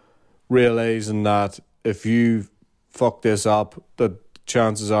pressure, realising that if you fuck this up, that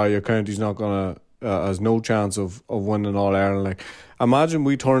chances are your county's not gonna has no chance of winning All Ireland. Imagine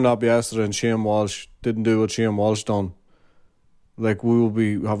we turned up yesterday and Shane Walsh didn't do what Shane Walsh done. We will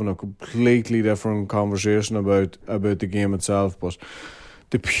be having a completely different conversation about the game itself. But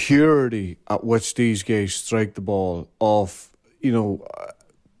the purity at which these guys strike the ball off,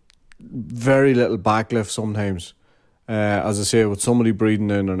 very little backlift sometimes. As I say, with somebody breathing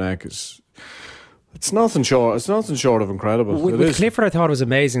down their neck, it's nothing short of incredible. With Clifford, I thought it was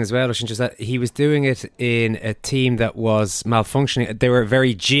amazing as well, just that he was doing it in a team that was malfunctioning. They were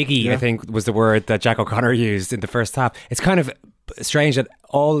very jiggy, I think was the word that Jack O'Connor used in the first half. It's kind of strange that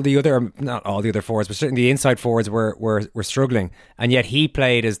not all the other forwards, but certainly the inside forwards were struggling, and yet he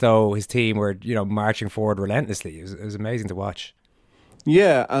played as though his team were marching forward relentlessly. It was amazing to watch.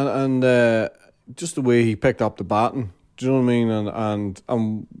 Yeah, and just the way he picked up the baton. Do you know what I mean?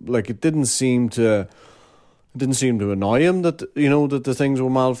 And it didn't seem to annoy him that that the things were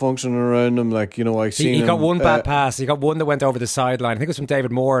malfunctioning around him. He got one bad pass. He got one that went over the sideline. I think it was from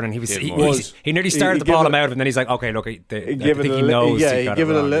David Moore, and he nearly started the ball him out of him. Then he's like, okay, look, I think he knows. Yeah, he gave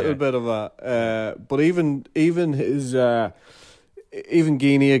it a little bit of a. But even his even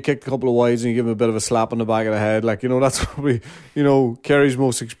Gini had kicked a couple of wides and you give him a bit of a slap on the back of the head. Like, that's probably, Kerry's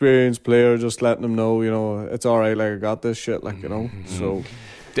most experienced player, just letting him know, it's all right, like, I got this shit, like, so.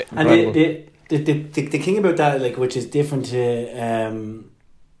 And the thing about that, like, which is different to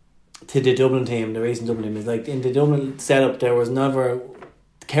the Dublin team, the racing Dublin team, is like in the Dublin setup there was never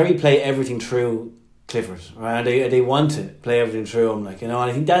Kerry play everything through Clifford, right? They want to play everything through him, like, and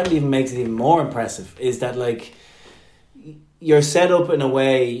I think that even makes it even more impressive. Is that like you're set up in a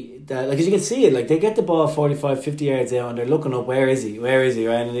way that, like, as you can see it, like they get the ball 45, 50 yards out and they're looking up, where is he, right?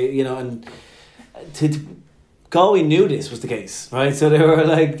 And and Galway knew this was the case, right? So they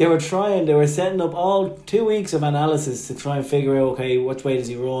were setting up all 2 weeks of analysis to try and figure out, okay, which way does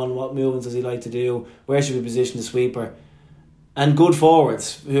he run, what movements does he like to do, where should we position the sweeper, and good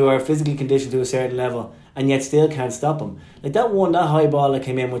forwards who are physically conditioned to a certain level and yet still can't stop him. Like that high ball that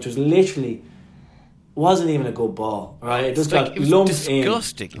came in, which was literally wasn't even a good ball, right? It just got lumped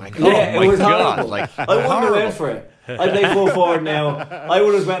disgusting. in. Like, yeah, oh it was my God! horrible. Like, I wouldn't have went for it. I play full forward now. I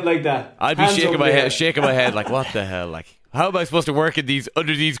would have went like that. I'd be shaking my head, like, what the hell? Like, how am I supposed to work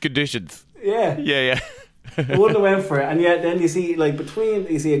under these conditions? Yeah. I wouldn't have went for it. And yet then you see, like,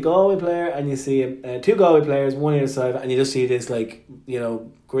 you see a Galway player and you see two Galway players, one either side, and you just see this, like,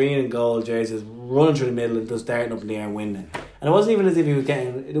 green and gold jerseys running through the middle and just darting up in the air and winning. And it wasn't even as if he was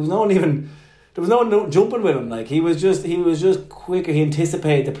getting. There was no jumping with him. Like, he was just quicker. He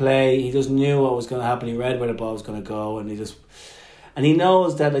anticipated the play. He just knew what was going to happen. He read where the ball was going to go, and he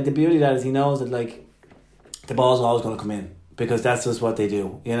knows that, like, the beauty of that is he knows that, like, the ball's always going to come in because that's just what they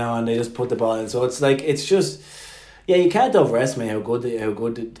do, and they just put the ball in. So it's like, it's just, yeah, you can't overestimate how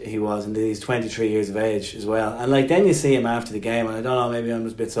good he was, and he's 23 years of age as well. And like then you see him after the game, and I don't know, maybe I'm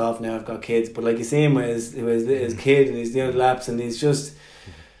just a bit soft now. I've got kids, but like you see him with his kid, and he's doing laps, and he's just.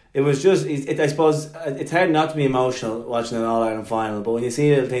 I suppose it's hard not to be emotional watching an All-Ireland final, but when you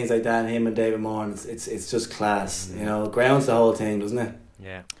see little things like that, him and David Moore, it's just class. It grounds the whole thing, doesn't it?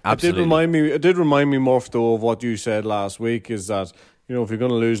 Yeah, absolutely. It did remind me, Murph, though, of what you said last week, is that, if you're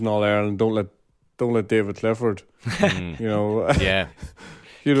going to lose an All-Ireland, don't let David Clifford, yeah,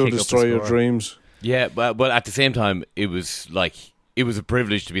 destroy your dreams. Yeah, but at the same time, it was a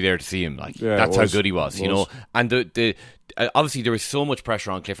privilege to be there to see him. Like, that's how good he was, And the obviously there was so much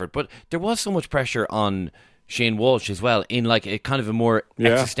pressure on Clifford, but there was so much pressure on Shane Walsh as well, in like a kind of a more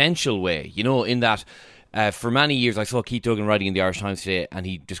existential way, in that for many years I saw Keith Duggan writing in the Irish Times today, and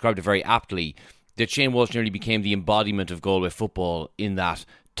he described it very aptly, that Shane Walsh nearly became the embodiment of Galway football, in that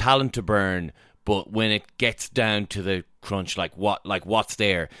talent to burn, but when it gets down to the crunch, what's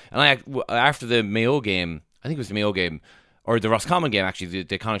there. And after the Mayo game, I think it was the Mayo game, or the Roscommon game actually,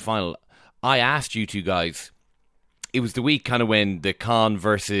 the Connacht final, I asked you two guys, it was the week kind of when the Con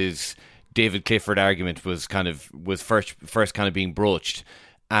versus David Clifford argument was first kind of being broached,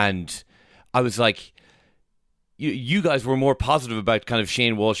 and I was like, you guys were more positive about kind of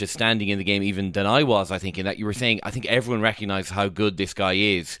Shane Walsh's standing in the game even than I was, I think, in that you were saying, I think everyone recognised how good this guy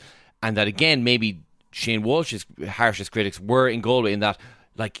is, and that again, maybe Shane Walsh's harshest critics were in Galway, in that,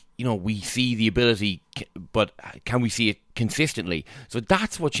 like, we see the ability, but can we see it consistently? So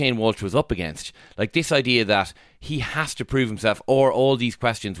that's what Shane Walsh was up against. Like, this idea that he has to prove himself, or all these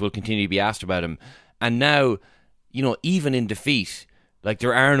questions will continue to be asked about him. And now, even in defeat, like,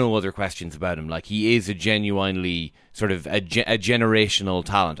 there are no other questions about him. Like, he is a genuinely sort of a generational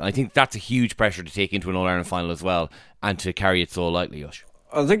talent. And I think that's a huge pressure to take into an All-Ireland final as well, and to carry it so lightly, Ush.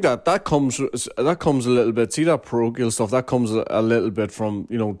 I think that comes a little bit. See, that parochial stuff, that comes a little bit from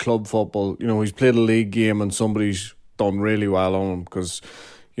club football. He's played a league game and somebody's done really well on him because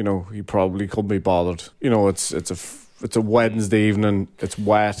he probably couldn't be bothered. It's a Wednesday evening. It's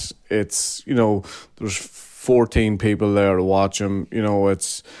wet. It's there's 14 people there to watch him.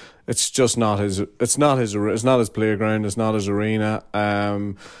 It's just not his. It's not his playground. It's not his arena.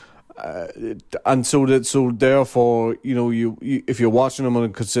 And so therefore, you if you're watching him on a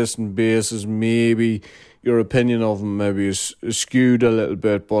consistent basis, maybe your opinion of him maybe is skewed a little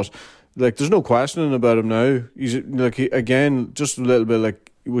bit. But like, there's no questioning about him now. He's like, again, just a little bit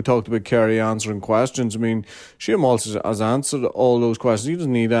like we talked about Kerry answering questions. I mean, Shane Walsh has answered all those questions. He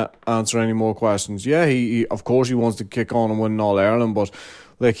doesn't need to answer any more questions. Yeah, he of course he wants to kick on and win All Ireland, but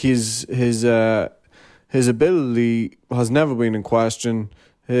like his ability has never been in question.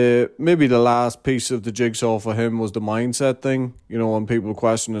 Maybe the last piece of the jigsaw for him was the mindset thing, when people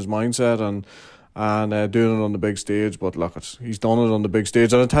question his mindset and doing it on the big stage. But look, he's done it on the big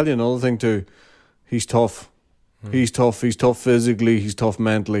stage. And I'll tell you another thing too, he's tough. He's tough physically, he's tough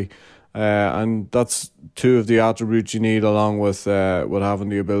mentally. And that's two of the attributes you need, along with having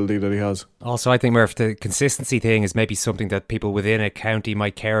the ability that he has. Also, I think, Murph, the consistency thing is maybe something that people within a county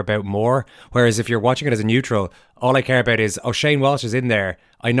might care about more. Whereas if you're watching it as a neutral, all I care about is, Shane Walsh is in there.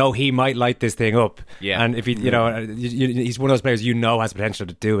 I know he might light this thing up. Yeah. And if he, he's one of those players has potential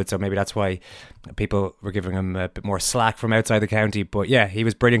to do it. So maybe that's why people were giving him a bit more slack from outside the county. But yeah, he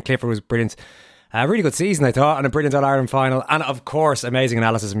was brilliant. Clifford was brilliant. A really good season, I thought, and a brilliant All-Ireland final. And of course, amazing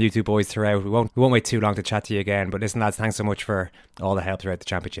analysis from you two boys throughout. We won't wait too long to chat to you again. But listen, lads, thanks so much for all the help throughout the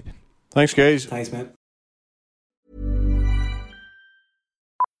championship. Thanks, guys. Thanks, man.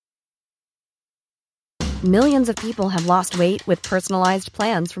 Millions of people have lost weight with personalized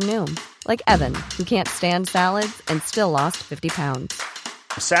plans from Noom. Like Evan, who can't stand salads and still lost 50 pounds.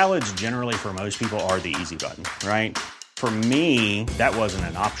 Salads generally for most people are the easy button, right? For me, that wasn't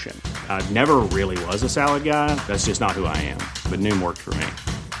an option. I never really was a salad guy. That's just not who I am. But Noom worked for me.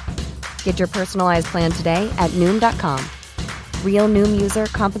 Get your personalized plan today at Noom.com. Real Noom user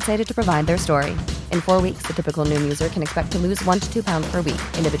compensated to provide their story. In 4 weeks, the typical Noom user can expect to lose 1 to 2 pounds per week.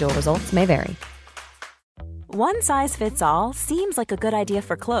 Individual results may vary. One size fits all seems like a good idea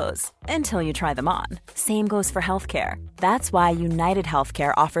for clothes until you try them on. Same goes for healthcare. That's why United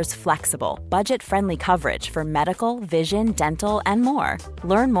Healthcare offers flexible, budget-friendly coverage for medical, vision, dental, and more.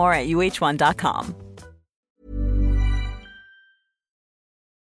 Learn more at uh1.com.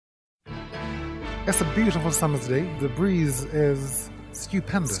 It's a beautiful summer's day. The breeze is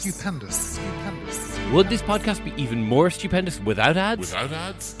stupendous. Would this podcast be even more stupendous without ads?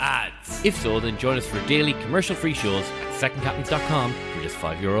 Ads. If so, then join us for daily commercial-free shows at secondcaptains.com for just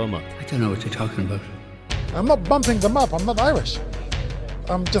 €5 a month. I don't know what you're talking about. I'm not bumping them up. I'm not Irish.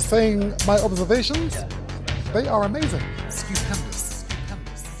 I'm just saying my observations. They are amazing. Stupendous.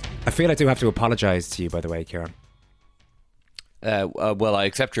 I feel I do have to apologise to you, by the way, Kieran. Well, I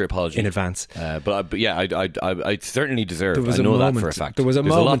accept your apology in advance. But yeah, I certainly deserve. There was I know that for a fact. There's a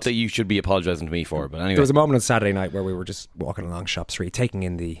lot that you should be apologising to me for. But anyway, there was a moment on Saturday night where we were just walking along Shop Street, taking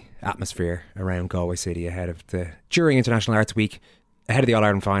in the atmosphere around Galway City during International Arts Week, ahead of the All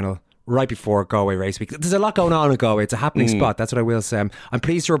Ireland final, right before Galway Race Week. There's a lot going on in Galway. It's a happening spot. That's what I will say. I'm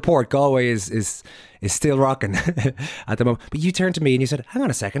pleased to report Galway is still rocking at the moment. But you turned to me and you said, "Hang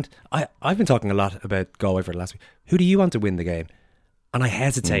on a second. I've been talking a lot about Galway for the last week. Who do you want to win the game?" And I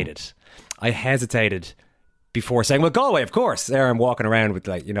hesitated. I hesitated before saying, "Well, Galway, of course." There I'm walking around with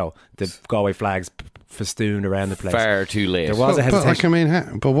the Galway flags festooned around the place. Far too late. There was a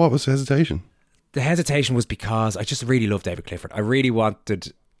hesitation. But what was the hesitation? The hesitation was because I just really love David Clifford. I really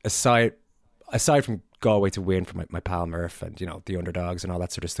wanted, aside from Galway, to win for my pal Murph and the underdogs and all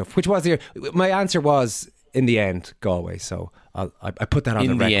that sort of stuff. Which was my answer was in the end Galway. So I put that on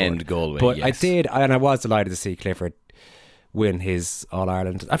the record. In the end, Galway. But yes. I did, and I was delighted to see Clifford win his All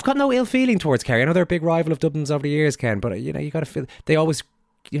Ireland. I've got no ill feeling towards Kerry. I know they're a big rival of Dublin's over the years, Ken, but you got to feel they always,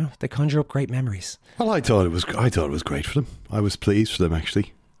 they conjure up great memories. Well, I thought it was great for them. I was pleased for them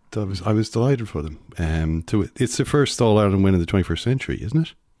actually. I was delighted for them. It's the first All Ireland win in the 21st century,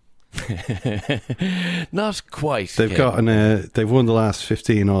 isn't it? Not quite. They've they've won the last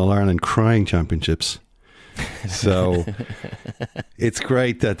 15 All Ireland crying championships. So it's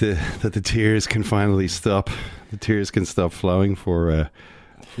great that the tears can finally stop. The tears can stop flowing for at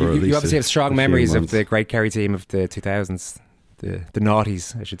least you obviously have strong memories months. of the great Kerry team of the 2000s, the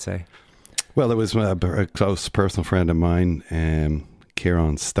noughties, I should say. Well, there was a close personal friend of mine,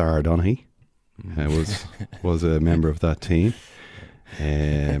 Kieran Starr Donaghy, was a member of that team.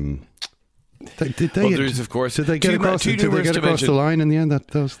 Did they get across the line in the end?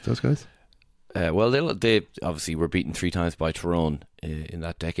 Those guys. Well, they obviously were beaten 3 times by Tyrone in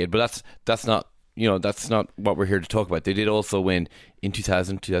that decade, but that's not what we're here to talk about. They did also win in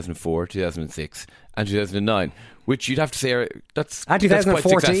 2000, 2004, 2006, and 2009, which you'd have to say that's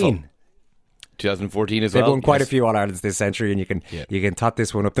 2014. 2014 as They've well. won quite a few All Irelands this century, and you can tot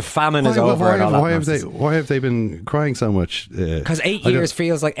this one up. The famine is over. Why have they been crying so much? Because 8 years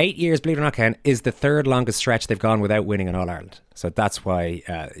feels like 8 years. Believe it or not, Ken, is the third longest stretch they've gone without winning an All Ireland. So that's why,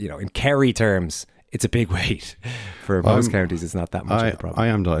 in Kerry terms, it's a big wait. For most counties, it's not that much of a problem. I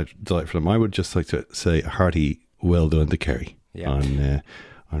am delighted for them. I would just like to say a hearty well done to Kerry on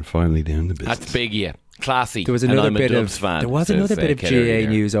finally doing the business. That's big, yeah. Classy. There was another bit of GAA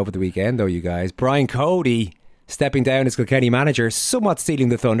news over the weekend, though, you guys. Brian Cody stepping down as Kilkenny manager, somewhat stealing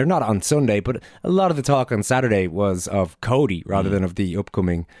the thunder, not on Sunday, but a lot of the talk on Saturday was of Cody rather than of the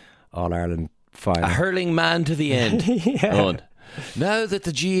upcoming All-Ireland final. A hurling man to the end. Now that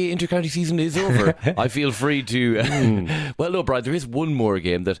the GA intercounty season is over, I feel free to... Well, no, Brian, there is one more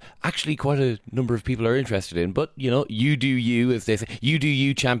game that actually quite a number of people are interested in. But, you know, you do you, as they say. You do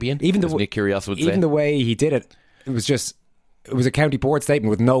you, champion, as Nick Kyrgios would say. Even the way he did it, it was a county board statement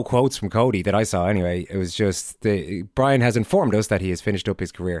with no quotes from Cody that I saw anyway. It was just, Brian has informed us that he has finished up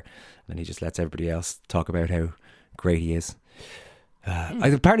his career, and he just lets everybody else talk about how great he is.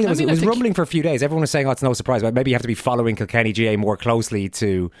 Apparently it was rumbling for a few days. Everyone was saying, it's no surprise, but maybe you have to be following Kilkenny GA more closely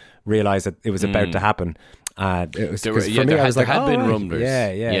to realise that it was about to happen. There had been rumblings.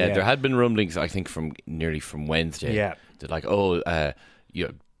 There had been rumblings, I think, from Wednesday. Yeah. That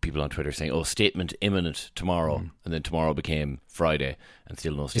people on Twitter saying, statement imminent tomorrow. And then tomorrow became Friday and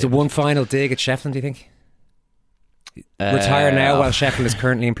still no statement. Is it one final dig at Shefflin, do you think? Retire now while Sheffield is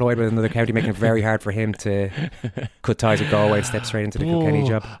currently employed with another county, making it very hard for him to cut ties with Galway and step straight into the Kilkenny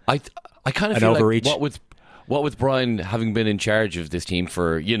job. I kind of feel overreach. Like what with Brian having been in charge of this team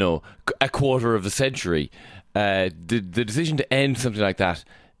for, a quarter of a century, the decision to end something like that,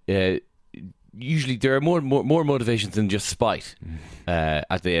 usually there are more motivations than just spite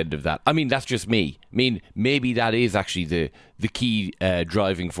at the end of that. I mean, that's just me. I mean, maybe that is actually the key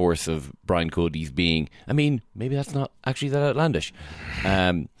driving force of Brian Cody's being. I mean, maybe that's not actually that outlandish.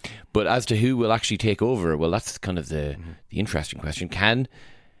 But as to who will actually take over, well, that's kind of the interesting question. Can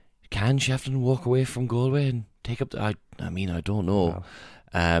Shefflin walk away from Galway and take up I don't know.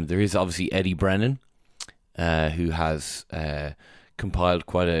 No. There is obviously Eddie Brennan, who has compiled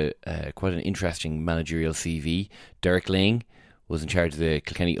quite an interesting managerial CV. Derek Lang was in charge of the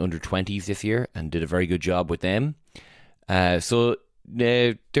Kilkenny under-20s this year and did a very good job with them. So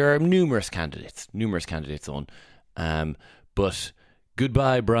there are numerous candidates on. But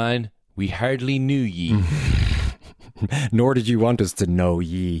goodbye, Brian. We hardly knew ye. Nor did you want us to know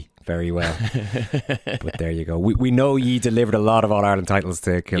ye very well. But there you go. We know ye delivered a lot of All-Ireland titles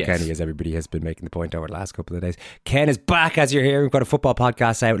to Kilkenny, as everybody has been making the point over the last couple of days. Ken is back as you're here. We've got a football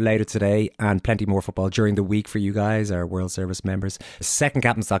podcast out later today and plenty more football during the week for you guys, our World Service members.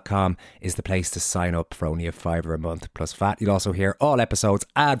 Secondcaptains.com is the place to sign up for only $5 a month plus VAT. You'll also hear all episodes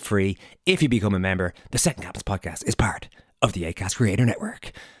ad-free if you become a member. The Second Captains podcast is part of the Acast Creator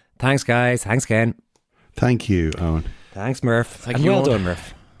Network. Thanks, guys. Thanks, Ken. Thank you, Owen. Thanks, Murph. Thank you, well done,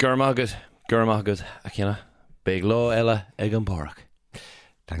 Murph. Gurmagad, Akina, Big Law, Ella, Egan Borak.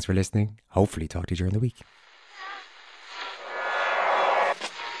 Thanks for listening. Hopefully talk to you during the week.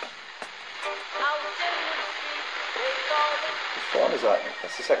 What fun is that?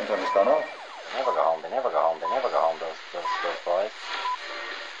 That's the second time it's gone off. They never go home, those boys.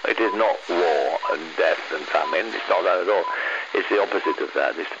 It is not war and death and famine. It's not that at all. It's the opposite of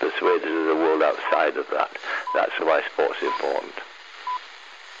that. It's to persuade us of the world outside of that. That's why sport's important.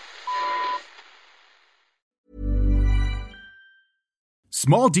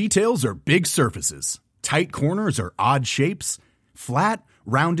 Small details are big surfaces. Tight corners are odd shapes. Flat,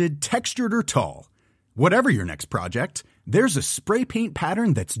 rounded, textured, or tall. Whatever your next project, there's a spray paint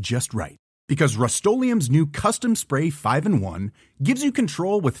pattern that's just right. Because Rust-Oleum's new Custom Spray 5-in-1 gives you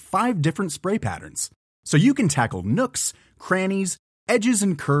control with 5 different spray patterns. So you can tackle nooks, crannies, edges,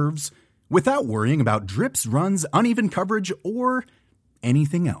 and curves without worrying about drips, runs, uneven coverage, or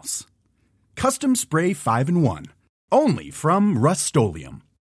anything else. Custom Spray 5-in-1. Only from Rust-Oleum.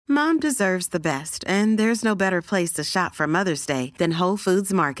 Mom deserves the best, and there's no better place to shop for Mother's Day than Whole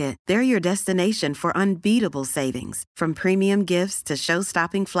Foods Market. They're your destination for unbeatable savings, from premium gifts to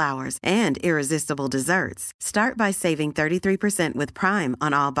show-stopping flowers and irresistible desserts. Start by saving 33% with Prime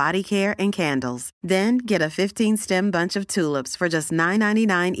on all body care and candles. Then get a 15-stem bunch of tulips for just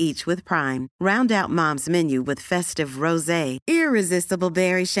 $9.99 each with Prime. Round out Mom's menu with festive rosé, irresistible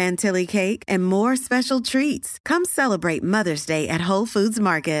berry chantilly cake, and more special treats. Come celebrate Mother's Day at Whole Foods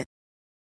Market.